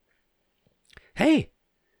company. Hey,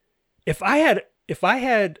 if I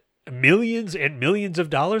had millions and millions of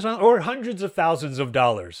dollars on, or hundreds of thousands of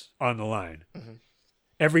dollars on the line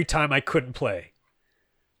every time I couldn't play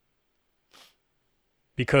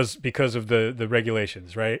because of the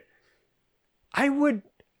regulations, right? I would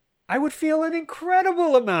feel an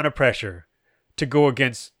incredible amount of pressure to go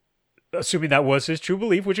against, assuming that was his true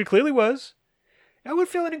belief, which it clearly was. I would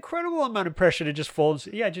feel an incredible amount of pressure to just fold and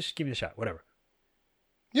say, yeah, just give me the shot, whatever.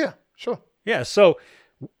 Yeah, sure. Yeah, so,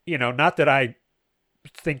 you know, not that I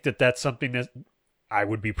think that that's something that I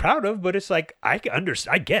would be proud of, but it's like, I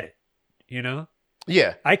get it, you know?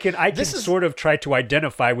 Yeah. I can sort of try to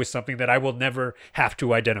identify with something that I will never have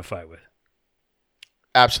to identify with.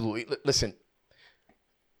 Absolutely. Listen,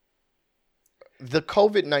 the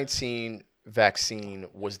COVID-19 vaccine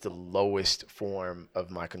was the lowest form of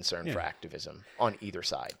my concern for activism on either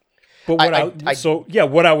side. But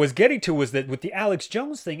what I was getting to was that with the Alex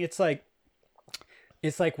Jones thing, it's like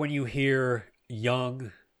when you hear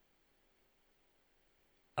young,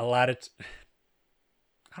 I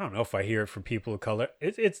don't know if I hear it from people of color.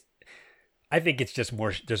 I think it's just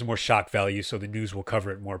there's more shock value, so the news will cover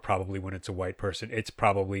it more probably when it's a white person. It's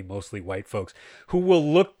probably mostly white folks who will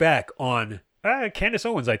look back on, Candace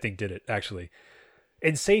Owens, I think, did it, actually,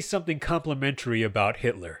 and say something complimentary about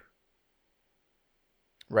Hitler.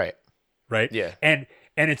 Right. Right? Yeah. And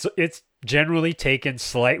it's generally taken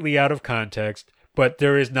slightly out of context, but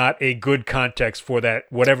there is not a good context for that,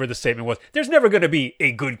 whatever the statement was. There's never going to be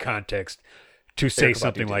a good context to say Erica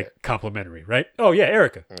something Badu like complimentary, right? Oh, yeah,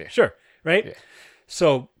 Erica. Yeah. Sure, right? Yeah.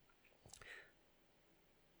 So,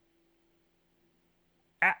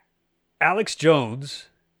 Alex Jones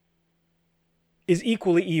is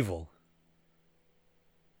equally evil.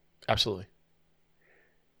 Absolutely.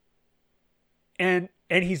 And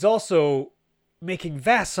he's also making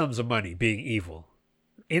vast sums of money being evil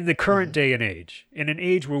in the current day and age, in an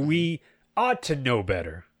age where we ought to know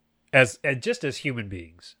better as human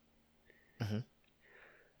beings.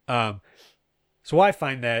 So I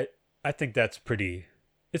think that's pretty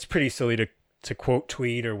silly to quote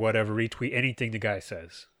tweet or whatever, retweet anything the guy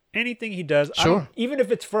says. Anything he does, Sure. even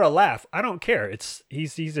if it's for a laugh, I don't care.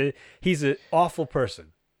 He's an awful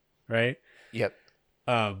person, right? Yep.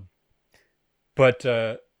 But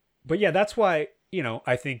yeah, that's why,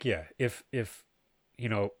 I think, if it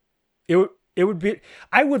would be,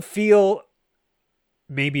 I would feel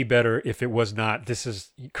maybe better if it was not, this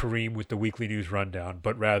is Kareem with the Weekly News Rundown,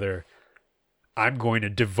 but rather I'm going to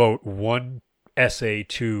devote one essay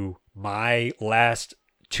to my last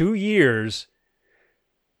 2 years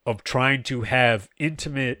of trying to have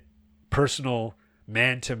intimate, personal,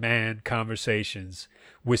 man-to-man conversations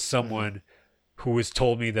with someone who has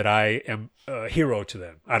told me that I am a hero to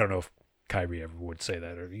them. I don't know if Kyrie ever would say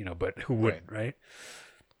that, or but who wouldn't, right?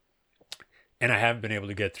 And I haven't been able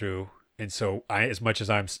to get through. And so as much as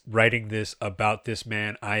I'm writing this about this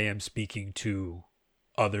man, I am speaking to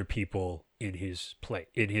other people in his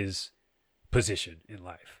position in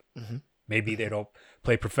life. Mm-hmm. Maybe they don't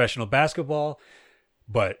play professional basketball,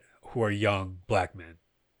 but who are young black men.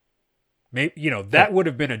 Maybe, that would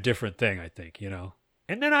have been a different thing, I think,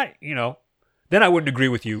 And then then I wouldn't agree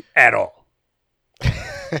with you at all.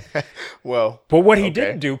 Well, but what he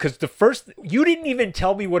didn't do, because you didn't even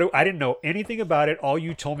tell me I didn't know anything about it. All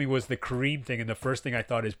you told me was the Kareem thing. And the first thing I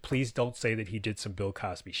thought is, please don't say that he did some Bill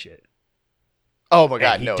Cosby shit. Oh my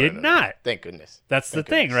God. And he did not. Thank goodness. That's the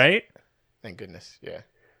thing, right? Thank goodness. Yeah.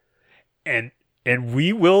 And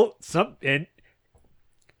we will, and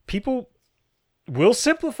people will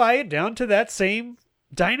simplify it down to that same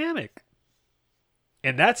dynamic.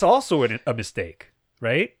 And that's also a mistake,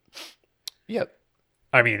 right? Yep.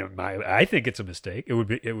 I mean, I think it's a mistake. It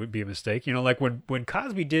would be a mistake. Like when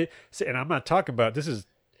Cosby did, and I'm not talking about, this is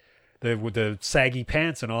with the saggy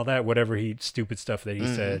pants and all that, whatever stupid stuff that he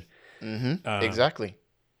said. Mm-hmm. Exactly.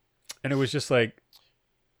 And it was just like,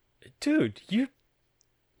 dude,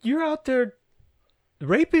 you're out there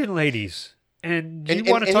raping ladies, and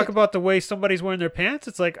you want to talk about the way somebody's wearing their pants?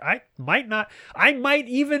 It's like, I might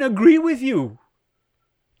even agree with you,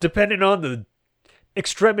 depending on the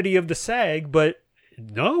extremity of the sag, but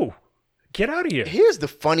no, get out of here. Here's the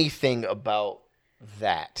funny thing about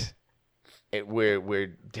that.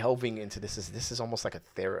 We're delving into this. This is almost like a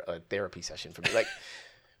therapy session for me. Like,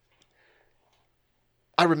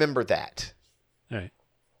 I remember that. All right.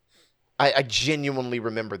 I genuinely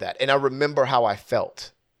remember that. And I remember how I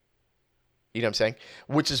felt. You know what I'm saying?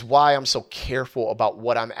 Which is why I'm so careful about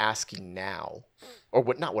what I'm asking now. Or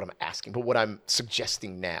not what I'm asking, but what I'm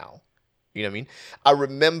suggesting now. You know what I mean? I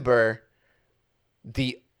remember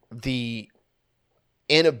the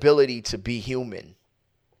inability to be human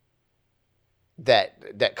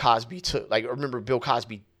that Cosby took. Like, I remember Bill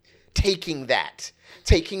Cosby taking that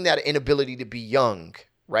inability to be young,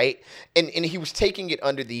 right? And he was taking it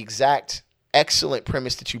under the exact excellent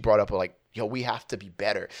premise that you brought up of like, we have to be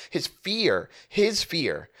better. His fear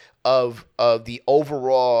of the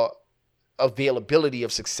overall availability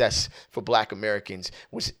of success for Black Americans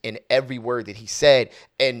was in every word that he said.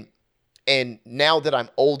 And now that I'm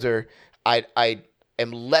older, I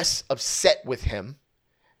am less upset with him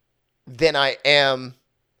than I am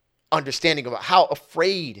understanding about how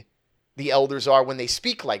afraid the elders are when they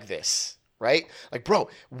speak like this, right? Like, bro,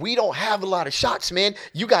 we don't have a lot of shots, man.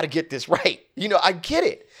 You got to get this right. I get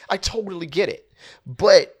it. I totally get it.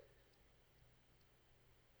 But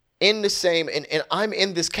in the same, and I'm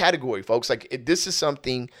in this category, folks. Like, this is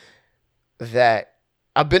something that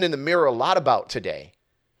I've been in the mirror a lot about today,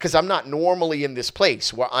 because I'm not normally in this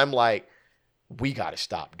place where I'm like, we got to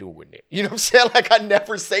stop doing it. You know what I'm saying? Like, I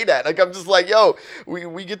never say that. Like, I'm just like,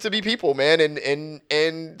 we get to be people, man.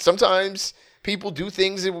 And sometimes people do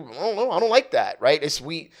things that, I don't like that, right? It's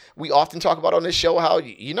we often talk about on this show how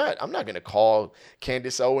I'm not going to call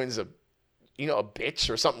Candace Owens a bitch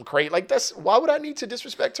or something crazy. Like, why would I need to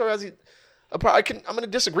disrespect her I'm going to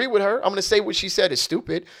disagree with her. I'm going to say what she said is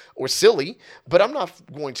stupid or silly, but I'm not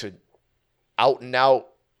going to out and out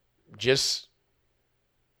just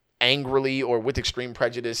angrily or with extreme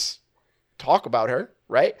prejudice talk about her,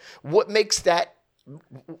 right? What makes that,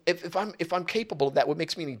 if I'm capable of that, what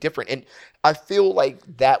makes me any different? And I feel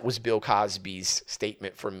like that was Bill Cosby's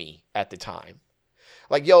statement for me at the time.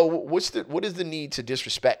 Like, what is the need to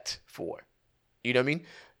disrespect for? You know what I mean?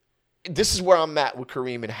 This is where I'm at with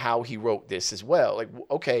Kareem and how he wrote this as well. Like,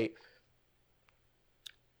 okay,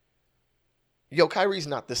 Kyrie's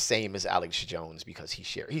not the same as Alex Jones because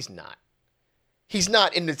he's not. He's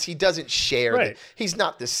not in this. He doesn't share. Right. He's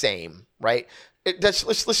not the same, right?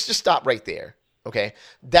 Let's just stop right there. Okay,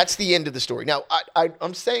 that's the end of the story. Now,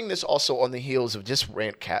 I'm saying this also on the heels of just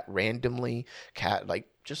I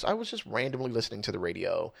was just randomly listening to the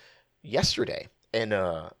radio yesterday, and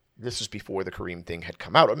This was before the Kareem thing had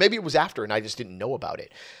come out, or maybe it was after, and I just didn't know about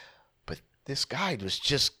it. But this guy was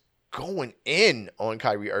just going in on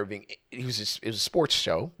Kyrie Irving. It was a sports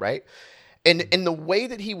show, right? And the way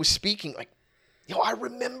that he was speaking, like, yo, I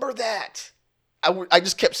remember that. I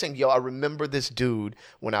just kept saying, yo, I remember this dude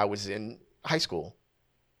when I was in high school.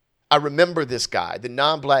 I remember this guy, the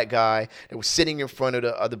non-black guy that was sitting in front of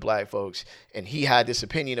the other black folks, and he had this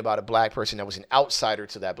opinion about a black person that was an outsider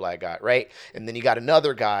to that black guy, right? And then he got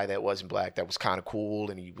another guy that wasn't black that was kind of cool,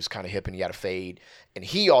 and he was kind of hip, and he had a fade. And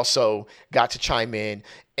he also got to chime in,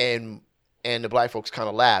 and the black folks kind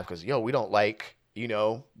of laughed because, yo, we don't like,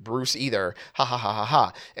 Bruce either. Ha, ha, ha, ha,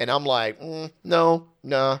 ha. And I'm like, no,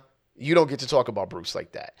 nah, you don't get to talk about Bruce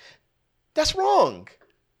like that. That's wrong.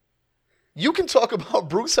 You can talk about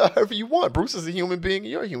Bruce however you want. Bruce is a human being.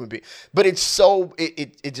 You're a human being. But it's so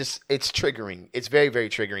it's triggering. It's very, very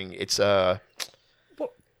triggering. It's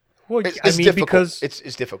difficult. Because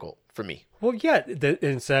it's difficult for me. Well, yeah,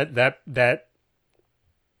 it's that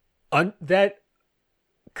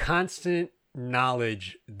constant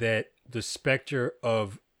knowledge that the specter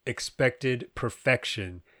of expected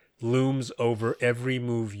perfection looms over every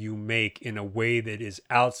move you make in a way that is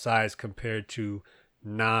outsized compared to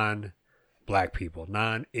non-Black people,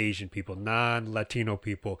 non-Asian people, non-Latino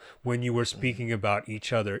people, when you were speaking about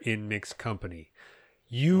each other in mixed company.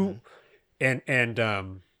 I'm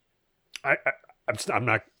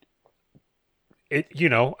not,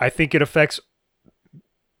 I think it affects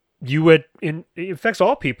it affects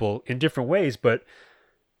all people in different ways, but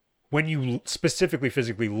when you specifically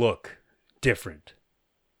physically look different,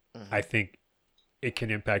 I think it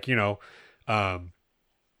can impact,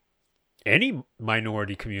 any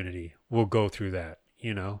minority community will go through that,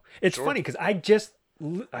 It's funny because I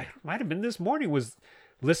might have been this morning, was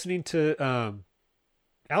listening to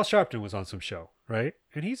Al Sharpton was on some show, right?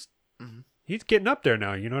 And he's getting up there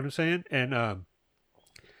now, you know what I'm saying? And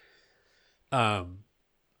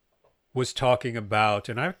was talking about,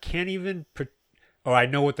 and I can't even, I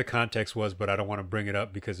know what the context was, but I don't want to bring it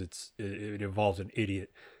up because it involves an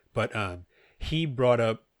idiot. But he brought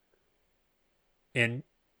up and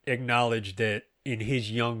acknowledged that in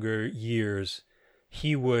his younger years,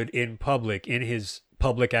 he would in his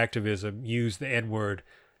public activism, use the N-word,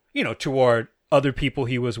 toward other people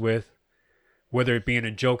he was with, whether it be in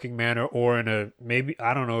a joking manner or in a, maybe,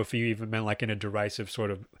 I don't know if he even meant like in a derisive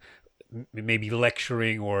sort of, maybe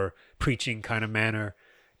lecturing or preaching kind of manner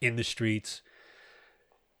in the streets.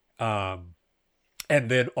 And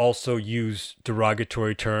then also use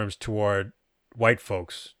derogatory terms toward white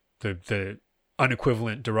folks, the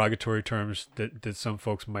unequivalent derogatory terms that some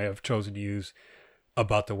folks might have chosen to use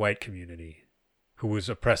about the white community, who was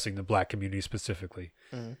oppressing the Black community specifically.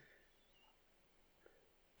 Mm-hmm.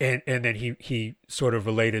 And then he sort of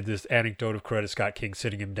related this anecdote of Coretta Scott King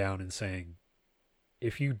sitting him down and saying,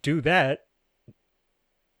 if you do that,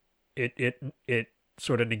 it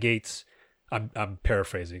sort of negates. I'm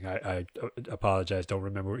paraphrasing. I apologize. Don't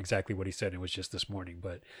remember exactly what he said. It was just this morning,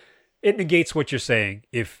 but it negates what you're saying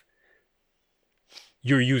if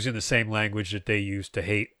you're using the same language that they use to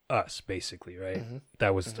hate us, basically, right? Mm-hmm.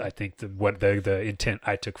 That was, I think, the intent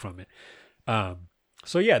I took from it.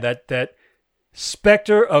 So yeah, that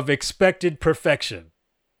specter of expected perfection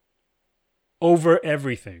over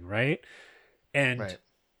everything, right? And right.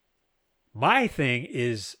 My thing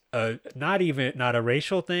is not a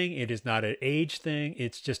racial thing. It is not an age thing.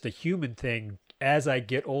 It's just a human thing. As I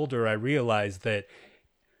get older, I realize that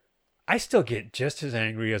I still get just as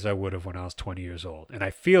angry as I would have when I was 20 years old. And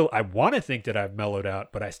I want to think that I've mellowed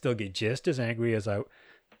out, but I still get just as angry as I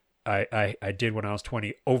did when I was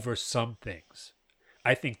 20 over some things.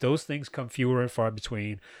 I think those things come fewer and far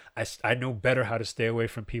between. I know better how to stay away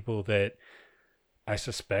from people that I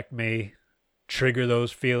suspect may trigger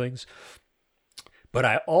those feelings.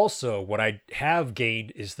 But what I have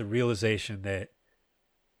gained is the realization that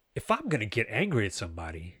if I'm going to get angry at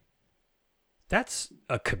somebody, that's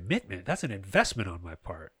a commitment. That's an investment on my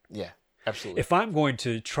part. Yeah, absolutely. If I'm going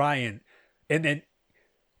to try and then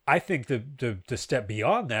I think the step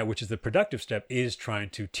beyond that, which is the productive step, is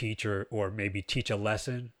trying to teach or maybe teach a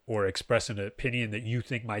lesson or express an opinion that you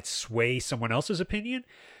think might sway someone else's opinion.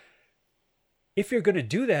 If you're going to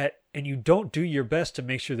do that and you don't do your best to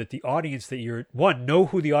make sure that the audience that you're, one, know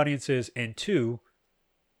who the audience is, and two,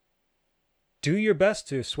 do your best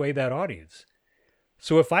to sway that audience.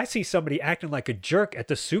 So if I see somebody acting like a jerk at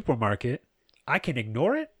the supermarket, I can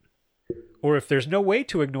ignore it. Or if there's no way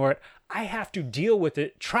to ignore it, I have to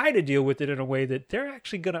try to deal with it in a way that they're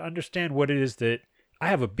actually going to understand what it is that I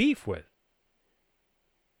have a beef with.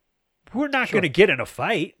 We're not going to get in a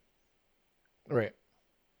fight. Right.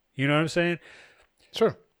 You know what I'm saying?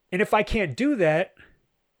 Sure. And if I can't do that,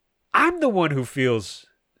 I'm the one who feels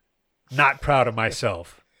not proud of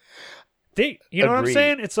myself. You know what I'm Agreed.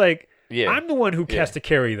 saying? It's like, Yeah. I'm the one who has to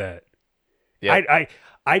carry that. Yeah.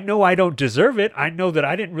 I know I don't deserve it. I know that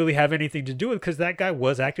I didn't really have anything to do with it because that guy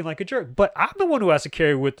was acting like a jerk. But I'm the one who has to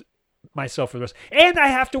carry with myself for the rest. And I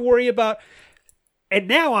have to worry about, and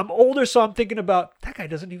now I'm older, so I'm thinking about, that guy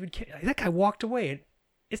doesn't even care. That guy walked away and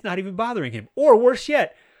it's not even bothering him. Or worse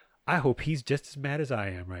yet, I hope he's just as mad as I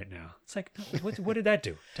am right now. It's like, no, what did that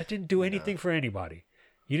do? That didn't do anything for anybody.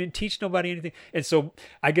 You didn't teach nobody anything. And so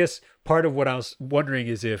I guess part of what I was wondering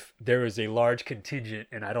is if there is a large contingent,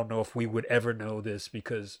 and I don't know if we would ever know this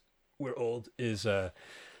because we're old, is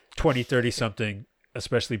 20, 30 something,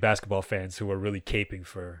 especially basketball fans who are really caping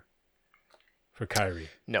for Kyrie.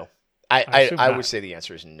 No. I I assume not. would say the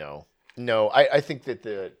answer is no. No, I think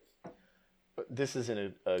that this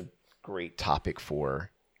isn't a great topic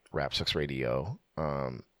for Rap Sucks Radio.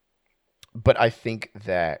 But I think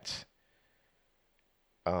that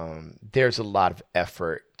there's a lot of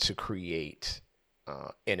effort to create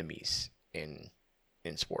enemies in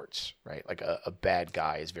sports, right? Like a bad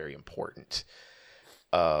guy is very important.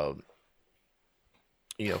 Kobe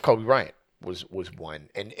Bryant was one,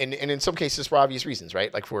 and in some cases for obvious reasons,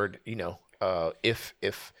 right? Like for if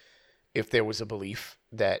there was a belief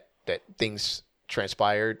that things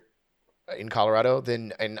transpired in Colorado,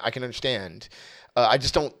 then and I can understand. I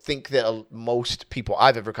just don't think that most people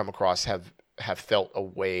I've ever come across have felt a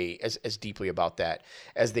way as deeply about that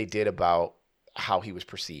as they did about how he was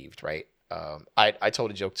perceived, right? I told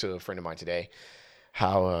a joke to a friend of mine today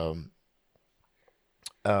how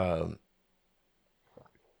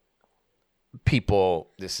people,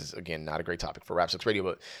 this is again not a great topic for Rap Sucks Radio,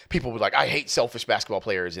 but people would like, I hate selfish basketball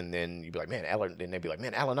players, and then you'd be like, man, Allen, and they'd be like,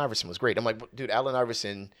 man, Allen Iverson was great. I'm like, dude, Allen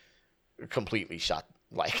Iverson completely shot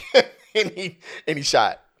like and he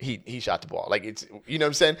shot the ball. Like, it's, you know what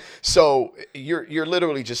I'm saying? So you're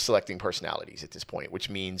literally just selecting personalities at this point, which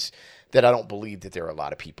means that I don't believe that there are a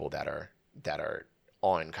lot of people that are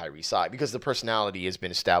on Kyrie's side, because the personality has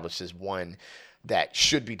been established as one that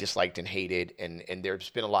should be disliked and hated, and there's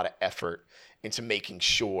been a lot of effort into making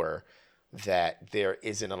sure that there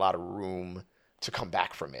isn't a lot of room to come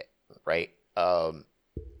back from it, right? A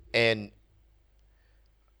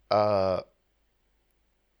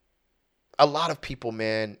lot of people,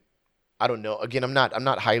 man, I don't know. Again, I'm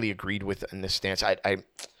not highly agreed with in this stance. I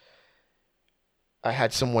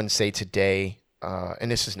had someone say today, and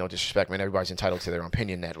this is no disrespect, man, everybody's entitled to their own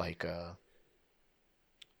opinion, that like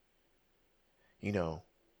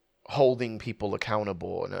holding people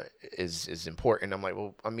accountable is important. I'm like,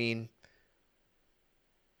 well, I mean,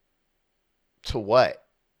 to what?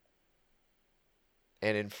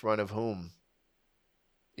 And in front of whom?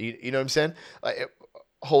 You know what I'm saying? Like,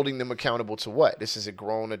 holding them accountable to what? This is a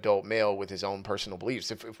grown adult male with his own personal beliefs.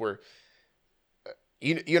 If we're,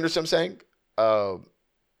 you understand what I'm saying?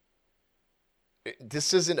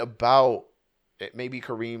 This isn't about, maybe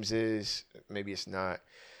Kareem's is, maybe it's not.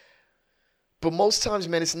 But most times,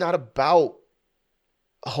 man, it's not about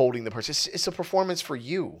holding the person. It's a performance for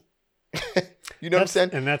you. You know what I'm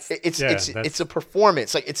saying? And it's a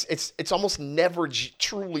performance. Like it's almost never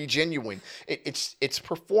truly genuine. It's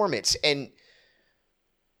performance, and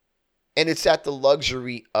it's at the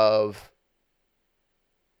luxury of.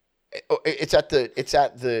 It's at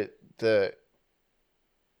the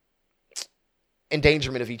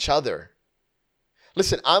endangerment of each other.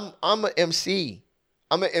 Listen, I'm an MC.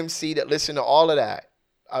 I'm an MC that listen to all of that.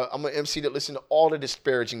 I'm an MC that listen to all the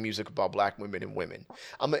disparaging music about black women and women.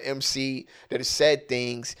 I'm an MC that has said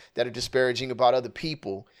things that are disparaging about other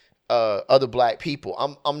people, other black people.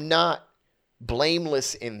 I'm not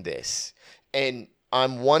blameless in this, and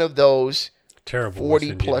I'm one of those terrible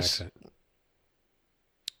 40 plus. Accent.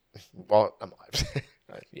 Well,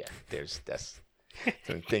 yeah, that's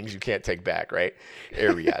some things you can't take back, right?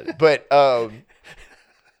 Area, but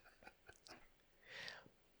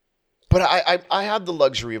I have the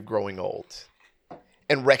luxury of growing old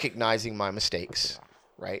and recognizing my mistakes,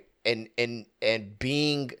 right? And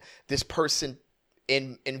being this person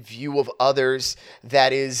in view of others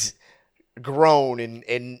that is grown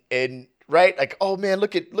and right? Like, oh man,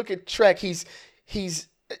 look at Trek. He's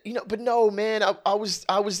but no, man, I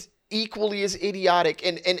was equally as idiotic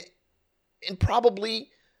and probably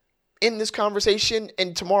in this conversation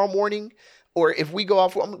and tomorrow morning, or if we go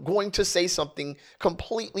off, I'm going to say something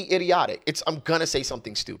completely idiotic. I'm going to say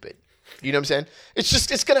something stupid. You know what I'm saying?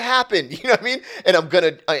 It's going to happen. You know what I mean? And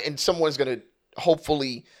and someone's going to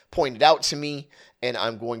hopefully point it out to me, and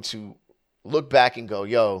I'm going to look back and go,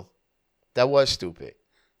 yo, that was stupid.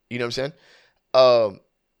 You know what I'm saying?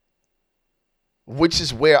 which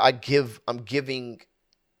is where I'm giving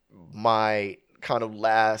my kind of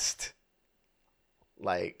last,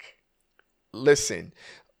 like, listen.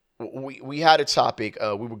 We had a topic.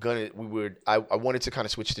 I wanted to kind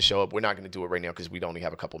of switch the show up. We're not going to do it right now because we only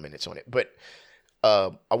have a couple minutes on it. But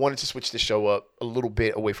I wanted to switch the show up a little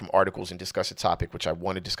bit away from articles and discuss a topic which I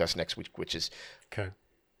want to discuss next week, which is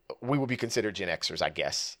we would be considered Gen Xers, I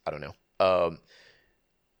guess. I don't know.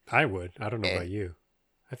 I would. I don't know about you.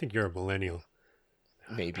 I think you're a millennial.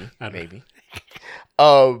 Maybe.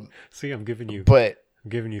 See, I'm giving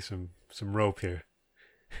you some rope here.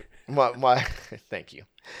 My thank you.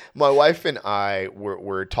 My wife and I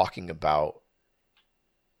were talking about,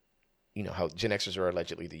 you know, how Gen Xers are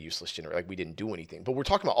allegedly the useless generation. Like, we didn't do anything, but we're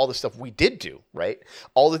talking about all the stuff we did do, right?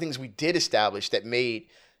 All the things we did establish that made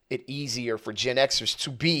it easier for Gen Xers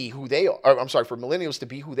to be who they are. Or, I'm sorry, for millennials to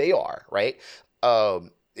be who they are, right?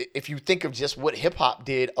 If you think of just what hip hop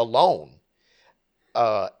did alone,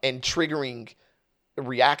 and triggering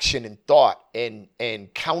reaction and thought and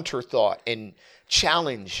counter thought and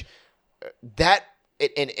challenge, that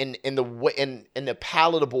in the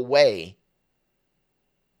palatable way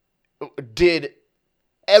did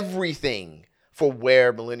everything for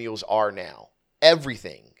where millennials are now.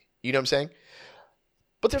 Everything. You know what I'm saying?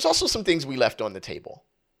 But there's also some things we left on the table.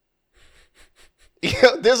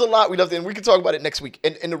 Yeah, there's a lot we left in. We can talk about it next week.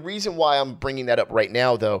 And the reason why I'm bringing that up right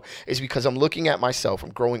now, though, is because I'm looking at myself.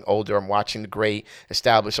 I'm growing older. I'm watching the great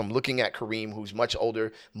established. I'm looking at Kareem, who's much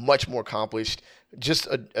older, much more accomplished, just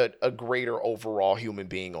a greater overall human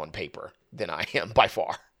being on paper than I am by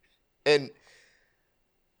far. And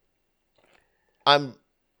I'm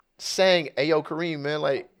saying, hey, yo, Kareem, man,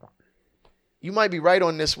 like, you might be right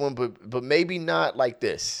on this one, but maybe not like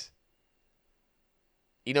this.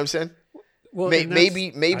 You know what I'm saying? Well, maybe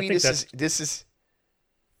this is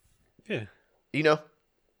yeah. You know,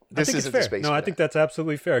 this isn't the space. No, I think that's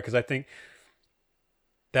absolutely fair, because I think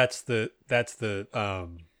that's the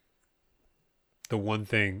one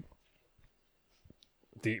thing,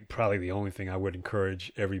 probably the only thing I would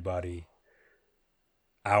encourage everybody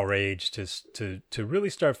our age to really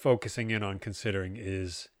start focusing in on considering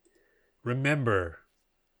is, remember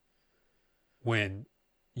when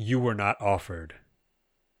you were not offered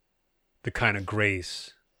the kind of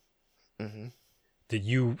grace that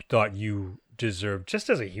you thought you deserved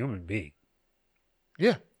just as a human being.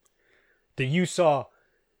 Yeah. That you saw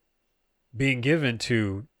being given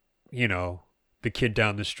to, you know, the kid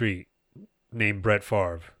down the street named Brett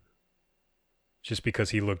Favre just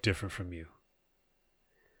because he looked different from you,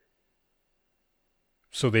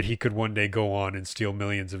 so that he could one day go on and steal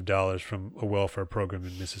millions of dollars from a welfare program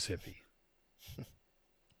in Mississippi.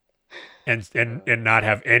 And not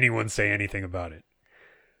have anyone say anything about it.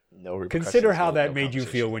 No repercussions. Consider how that made you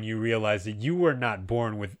feel when you realized that you were not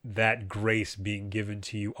born with that grace being given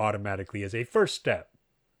to you automatically as a first step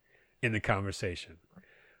in the conversation,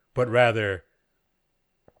 but rather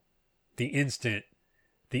the instant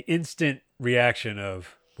reaction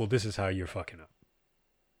of, well, this is how you're fucking up.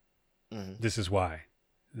 This is why.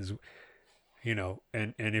 This is, you know,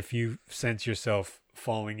 and if you sense yourself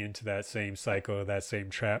falling into that same cycle, that same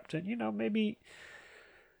trap, then, you know, maybe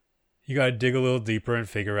you got to dig a little deeper and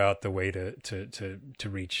figure out the way to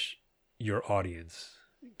reach your audience.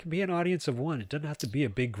 It can be an audience of one. It doesn't have to be a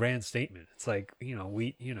big grand statement. It's like, you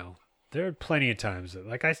know, there are plenty of times that,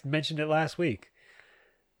 like I mentioned it last week,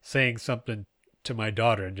 saying something to my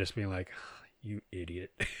daughter and just being like, you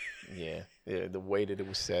idiot. Yeah, the way that it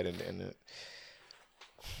was said and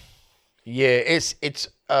yeah, it's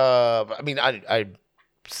I mean, I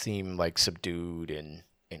seem like subdued and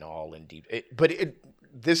all in deep, but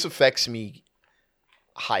this affects me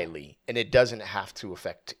highly, and it doesn't have to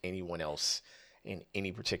affect anyone else in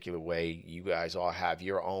any particular way. You guys all have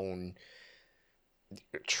your own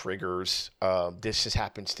triggers. This just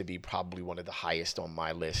happens to be probably one of the highest on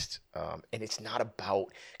my list, and it's not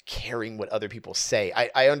about caring what other people say.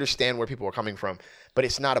 I understand where people are coming from, but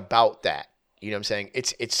it's not about that. You know what I'm saying?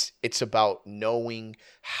 It's about knowing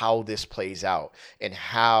how this plays out, and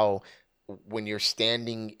how when you're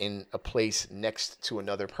standing in a place next to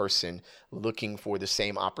another person looking for the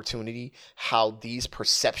same opportunity, how these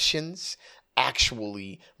perceptions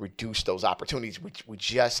actually reduce those opportunities. We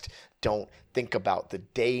just don't think about the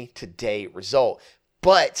day-to-day result.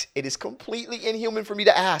 But it is completely inhuman for me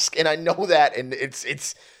to ask, and I know that, and it's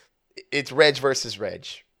Reg versus Reg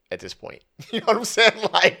at this point. You know what I'm saying?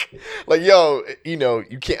 Like yo, you know,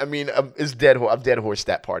 you can't. I mean, it's dead horse. I've dead horse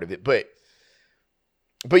that part of it, but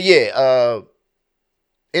yeah.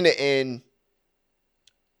 In the end,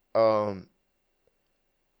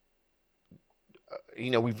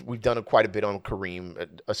 we've done quite a bit on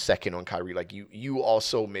Kareem, a second on Kyrie. Like you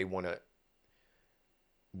also may want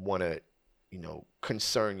to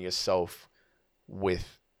concern yourself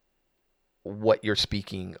with what you're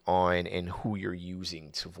speaking on and who you're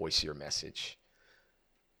using to voice your message.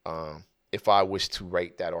 If I was to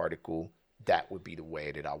write that article, that would be the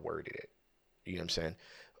way that I worded it. You know what I'm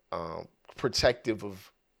saying? Protective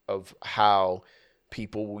of how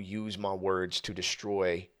people will use my words to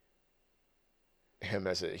destroy him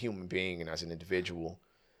as a human being and as an individual,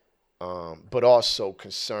 but also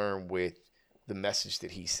concerned with the message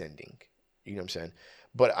that he's sending. You know what I'm saying?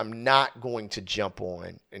 But I'm not going to jump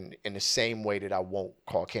on in the same way that I won't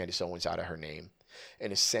call Candace Owens out of her name, in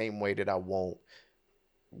the same way that I won't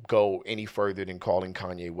go any further than calling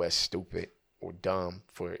Kanye West stupid or dumb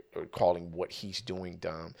or calling what he's doing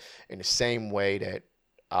dumb, in the same way that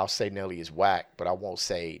I'll say Nelly is whack, but I won't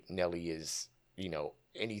say Nelly is,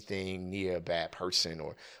 anything near a bad person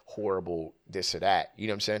or horrible this or that. You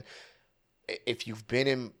know what I'm saying? If you've been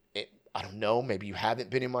in, I don't know, maybe you haven't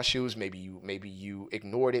been in my shoes, maybe you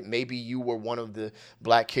ignored it, maybe you were one of the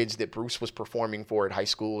black kids that Bruce was performing for at high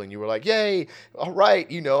school and you were like, yay, all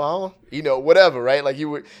right, whatever, right? Like you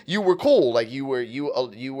were cool, like you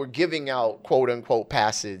were giving out quote unquote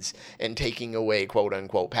passes and taking away quote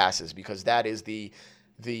unquote passes, because that is the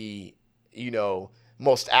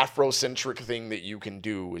most Afrocentric thing that you can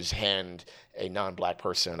do is hand a non-black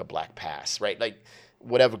person a black pass, right? Like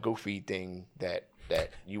whatever goofy thing that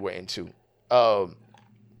you were into. I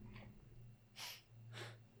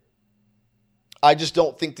just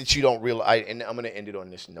don't think that you don't realize, and I'm going to end it on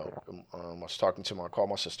this note. I was talking to I called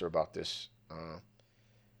my sister about this.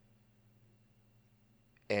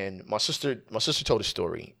 And my sister told a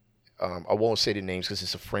story. I won't say the names because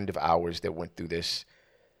it's a friend of ours that went through this.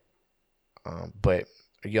 But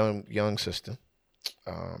a young sister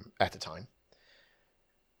at the time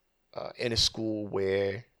in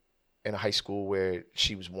a high school where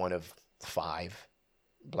she was one of 5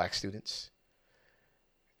 black students,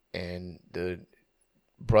 and the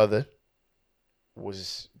brother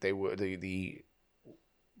the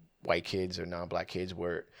white kids or non-black kids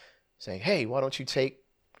were saying, hey, why don't you take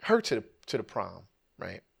her to the prom,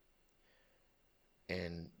 right?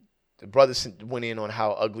 And the brother went in on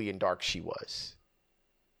how ugly and dark she was,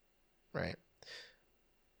 right?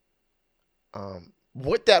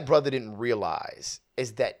 What that brother didn't realize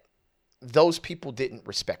is that those people didn't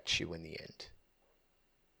respect you in the end.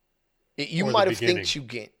 You might have think you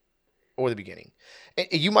gained, or the beginning, and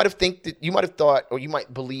you might have thought, or you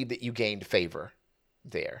might believe that you gained favor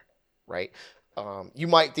there, right? You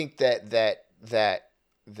might think that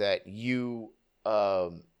you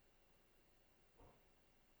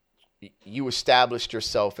you established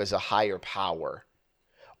yourself as a higher power,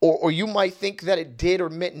 or you might think that it did or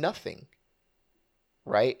meant nothing,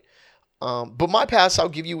 right? But my past I'll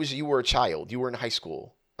give you is you were a child. You were in high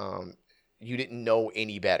school. You didn't know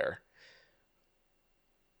any better.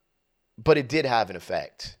 But it did have an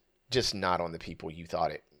effect, just not on the people you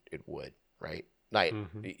thought it would, right? Like,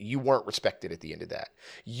 you weren't respected at the end of that.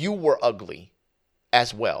 You were ugly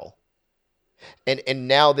as well. And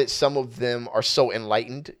now that some of them are so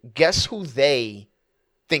enlightened, guess who they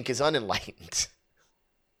think is unenlightened?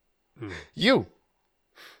 You.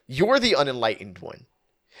 You're the unenlightened one.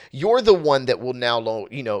 You're the one that will now,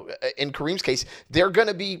 in Kareem's case, there are going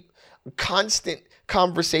to be constant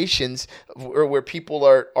conversations where people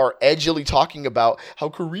are edgily talking about how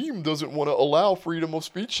Kareem doesn't want to allow freedom of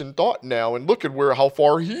speech and thought now, and look at how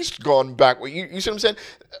far he's gone back. You see what I'm saying?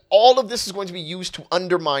 All of this is going to be used to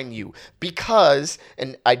undermine you because,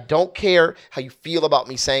 and I don't care how you feel about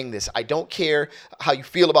me saying this. I don't care how you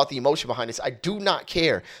feel about the emotion behind this. I do not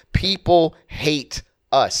care. People hate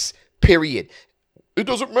us, period. It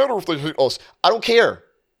doesn't matter if they hate us. I don't care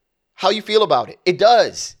how you feel about it. It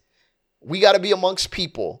does. We got to be amongst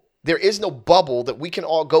people. There is no bubble that we can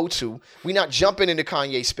all go to. We're not jumping into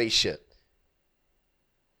Kanye's spaceship.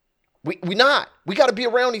 We not. We got to be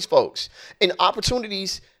around these folks. And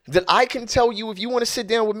opportunities that I can tell you, if you want to sit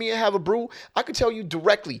down with me and have a brew, I can tell you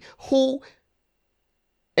directly who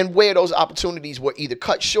and where those opportunities were either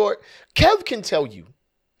cut short. Kev can tell you.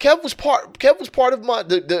 Kev was part of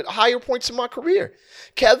the higher points of my career.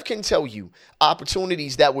 Kev can tell you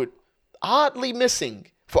opportunities that were oddly missing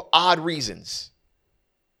for odd reasons.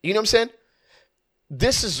 You know what I'm saying?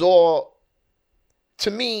 This is all, to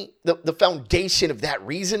me, the foundation of that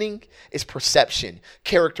reasoning is perception,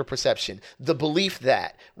 character perception, the belief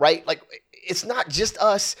that, right? Like, it's not just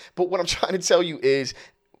us, but what I'm trying to tell you is,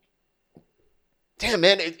 damn,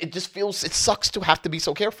 man, it just feels, it sucks to have to be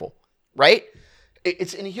so careful, right?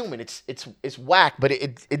 It's inhuman. It's whack, but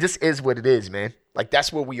it just is what it is, man. Like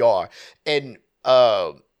that's where we are. And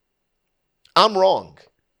I'm wrong,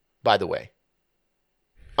 by the way.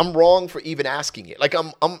 I'm wrong for even asking it. Like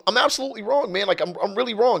I'm absolutely wrong, man. Like I'm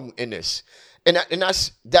really wrong in this. And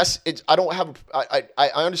that's it. I don't have I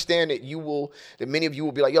understand that many of you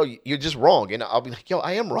will be like, yo, you're just wrong. And I'll be like, yo,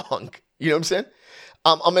 I am wrong. You know what I'm saying?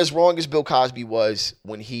 I'm as wrong as Bill Cosby was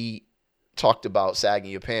when he talked about sagging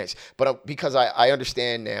your pants. But because I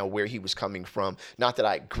understand now where he was coming from. Not that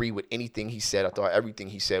I agree with anything he said. I thought everything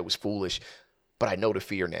he said was foolish. But I know the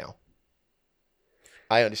fear now.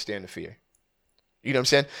 I understand the fear. You know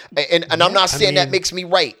what I'm saying? And I'm not saying that makes me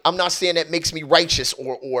right. I'm not saying that makes me righteous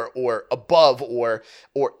or above or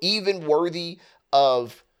even worthy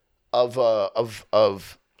of I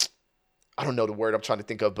don't know the word I'm trying to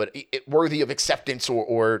think of, but worthy of acceptance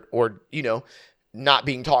or you know, not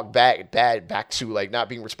being talked bad back to, like not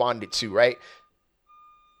being responded to, right?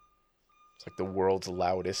 It's like the world's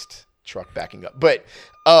loudest truck backing up. But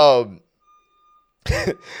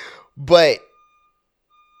but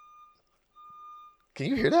can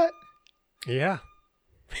you hear that? Yeah.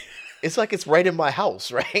 It's like it's right in my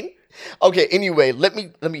house, right? Okay, anyway, let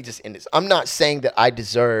me just end this. I'm not saying that I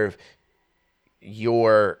deserve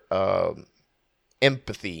your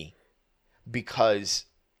empathy because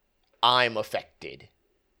I'm affected.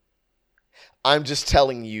 I'm just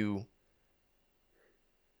telling you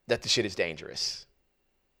that the shit is dangerous.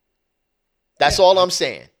 That's all I'm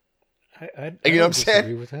saying. I you know what I'm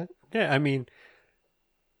saying? With that. Yeah, I mean,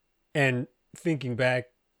 and thinking back,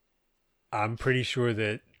 I'm pretty sure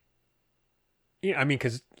that, yeah, I mean,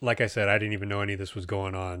 because like I said, I didn't even know any of this was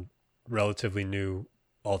going on. Relatively new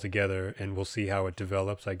altogether, and we'll see how it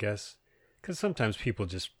develops, I guess. Because sometimes people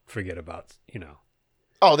just forget about, you know.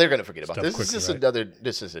 Oh, they're gonna forget about stuff this. quickly, This is right? another.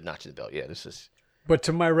 This is a notch in the belt. Yeah, this is. But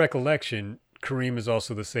to my recollection, Kareem is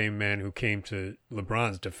also the same man who came to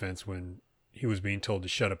LeBron's defense when he was being told to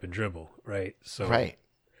shut up and dribble, right? So Right,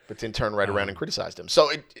 but then turn right around and criticize him.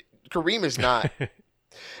 So Kareem is not.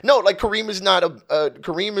 No, like Kareem is not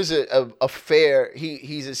Kareem is a fair.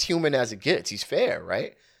 He's as human as it gets. He's fair,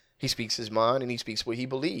 right? He speaks his mind and he speaks what he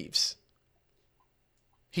believes.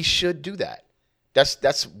 He should do that.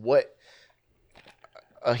 That's what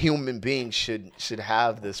a human being should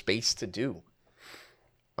have the space to do.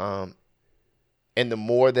 And the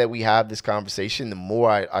more that we have this conversation, the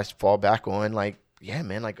more I fall back on, like, yeah,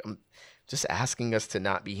 man, like I'm just asking us to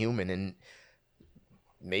not be human. And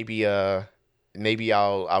maybe I'll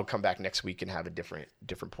come back next week and have a different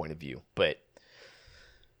point of view. But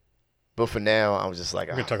for now, I was just like,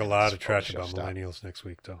 we're gonna talk a lot of trash about millennials next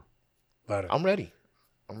week, though. I'm ready.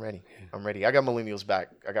 I got millennials back.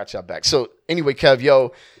 I got y'all back. So anyway, Kev,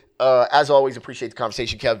 yo, as always, appreciate the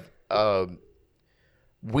conversation, Kev.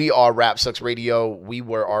 We are Rap Sucks Radio. We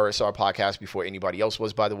were RSR Podcast before anybody else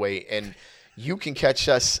was, by the way. And you can catch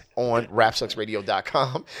us on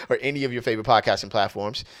rapsucksradio.com or any of your favorite podcasting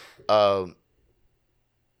platforms. You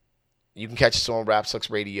can catch us on Rap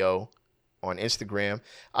Sucks Radio on Instagram.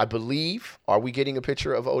 I believe, are we getting a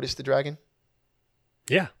picture of Otis the Dragon?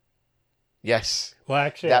 Yeah. Yes. Well,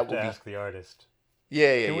 actually, That I have to will be- ask the artist.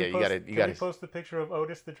 Yeah. Can we You post- got it. Can we post the picture of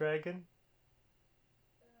Otis the Dragon?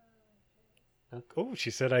 Oh,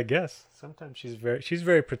 she said, I guess. Sometimes she's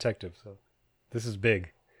very protective. So this is big.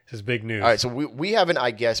 This is big news. All right, so we have an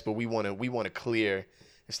I guess, but we want to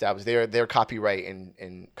establish their copyright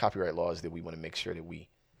and copyright laws that we want to make sure that we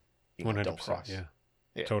 100%. don't cross.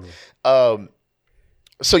 Yeah, totally.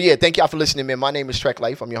 So yeah, thank y'all for listening, man. My name is Trek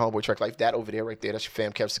Life. I'm your homeboy Trek Life. That over there, right there, that's your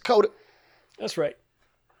fam, Kev Dakota. That's right.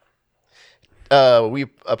 We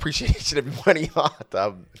appreciate each and every one of y'all.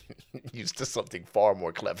 I'm used to something far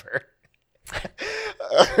more clever.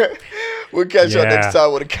 We'll catch y'all next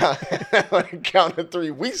time with a count of three.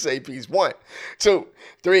 We say peace. 1, 2,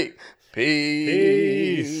 3.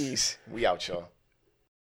 Peace. We out, y'all.